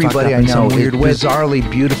beautifully Everybody fucked up I in know some is weird way. bizarrely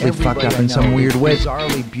Bizarrely beautifully fucked up in some weird way.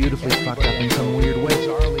 Bizarrely beautifully fucked up in some weird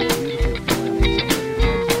way.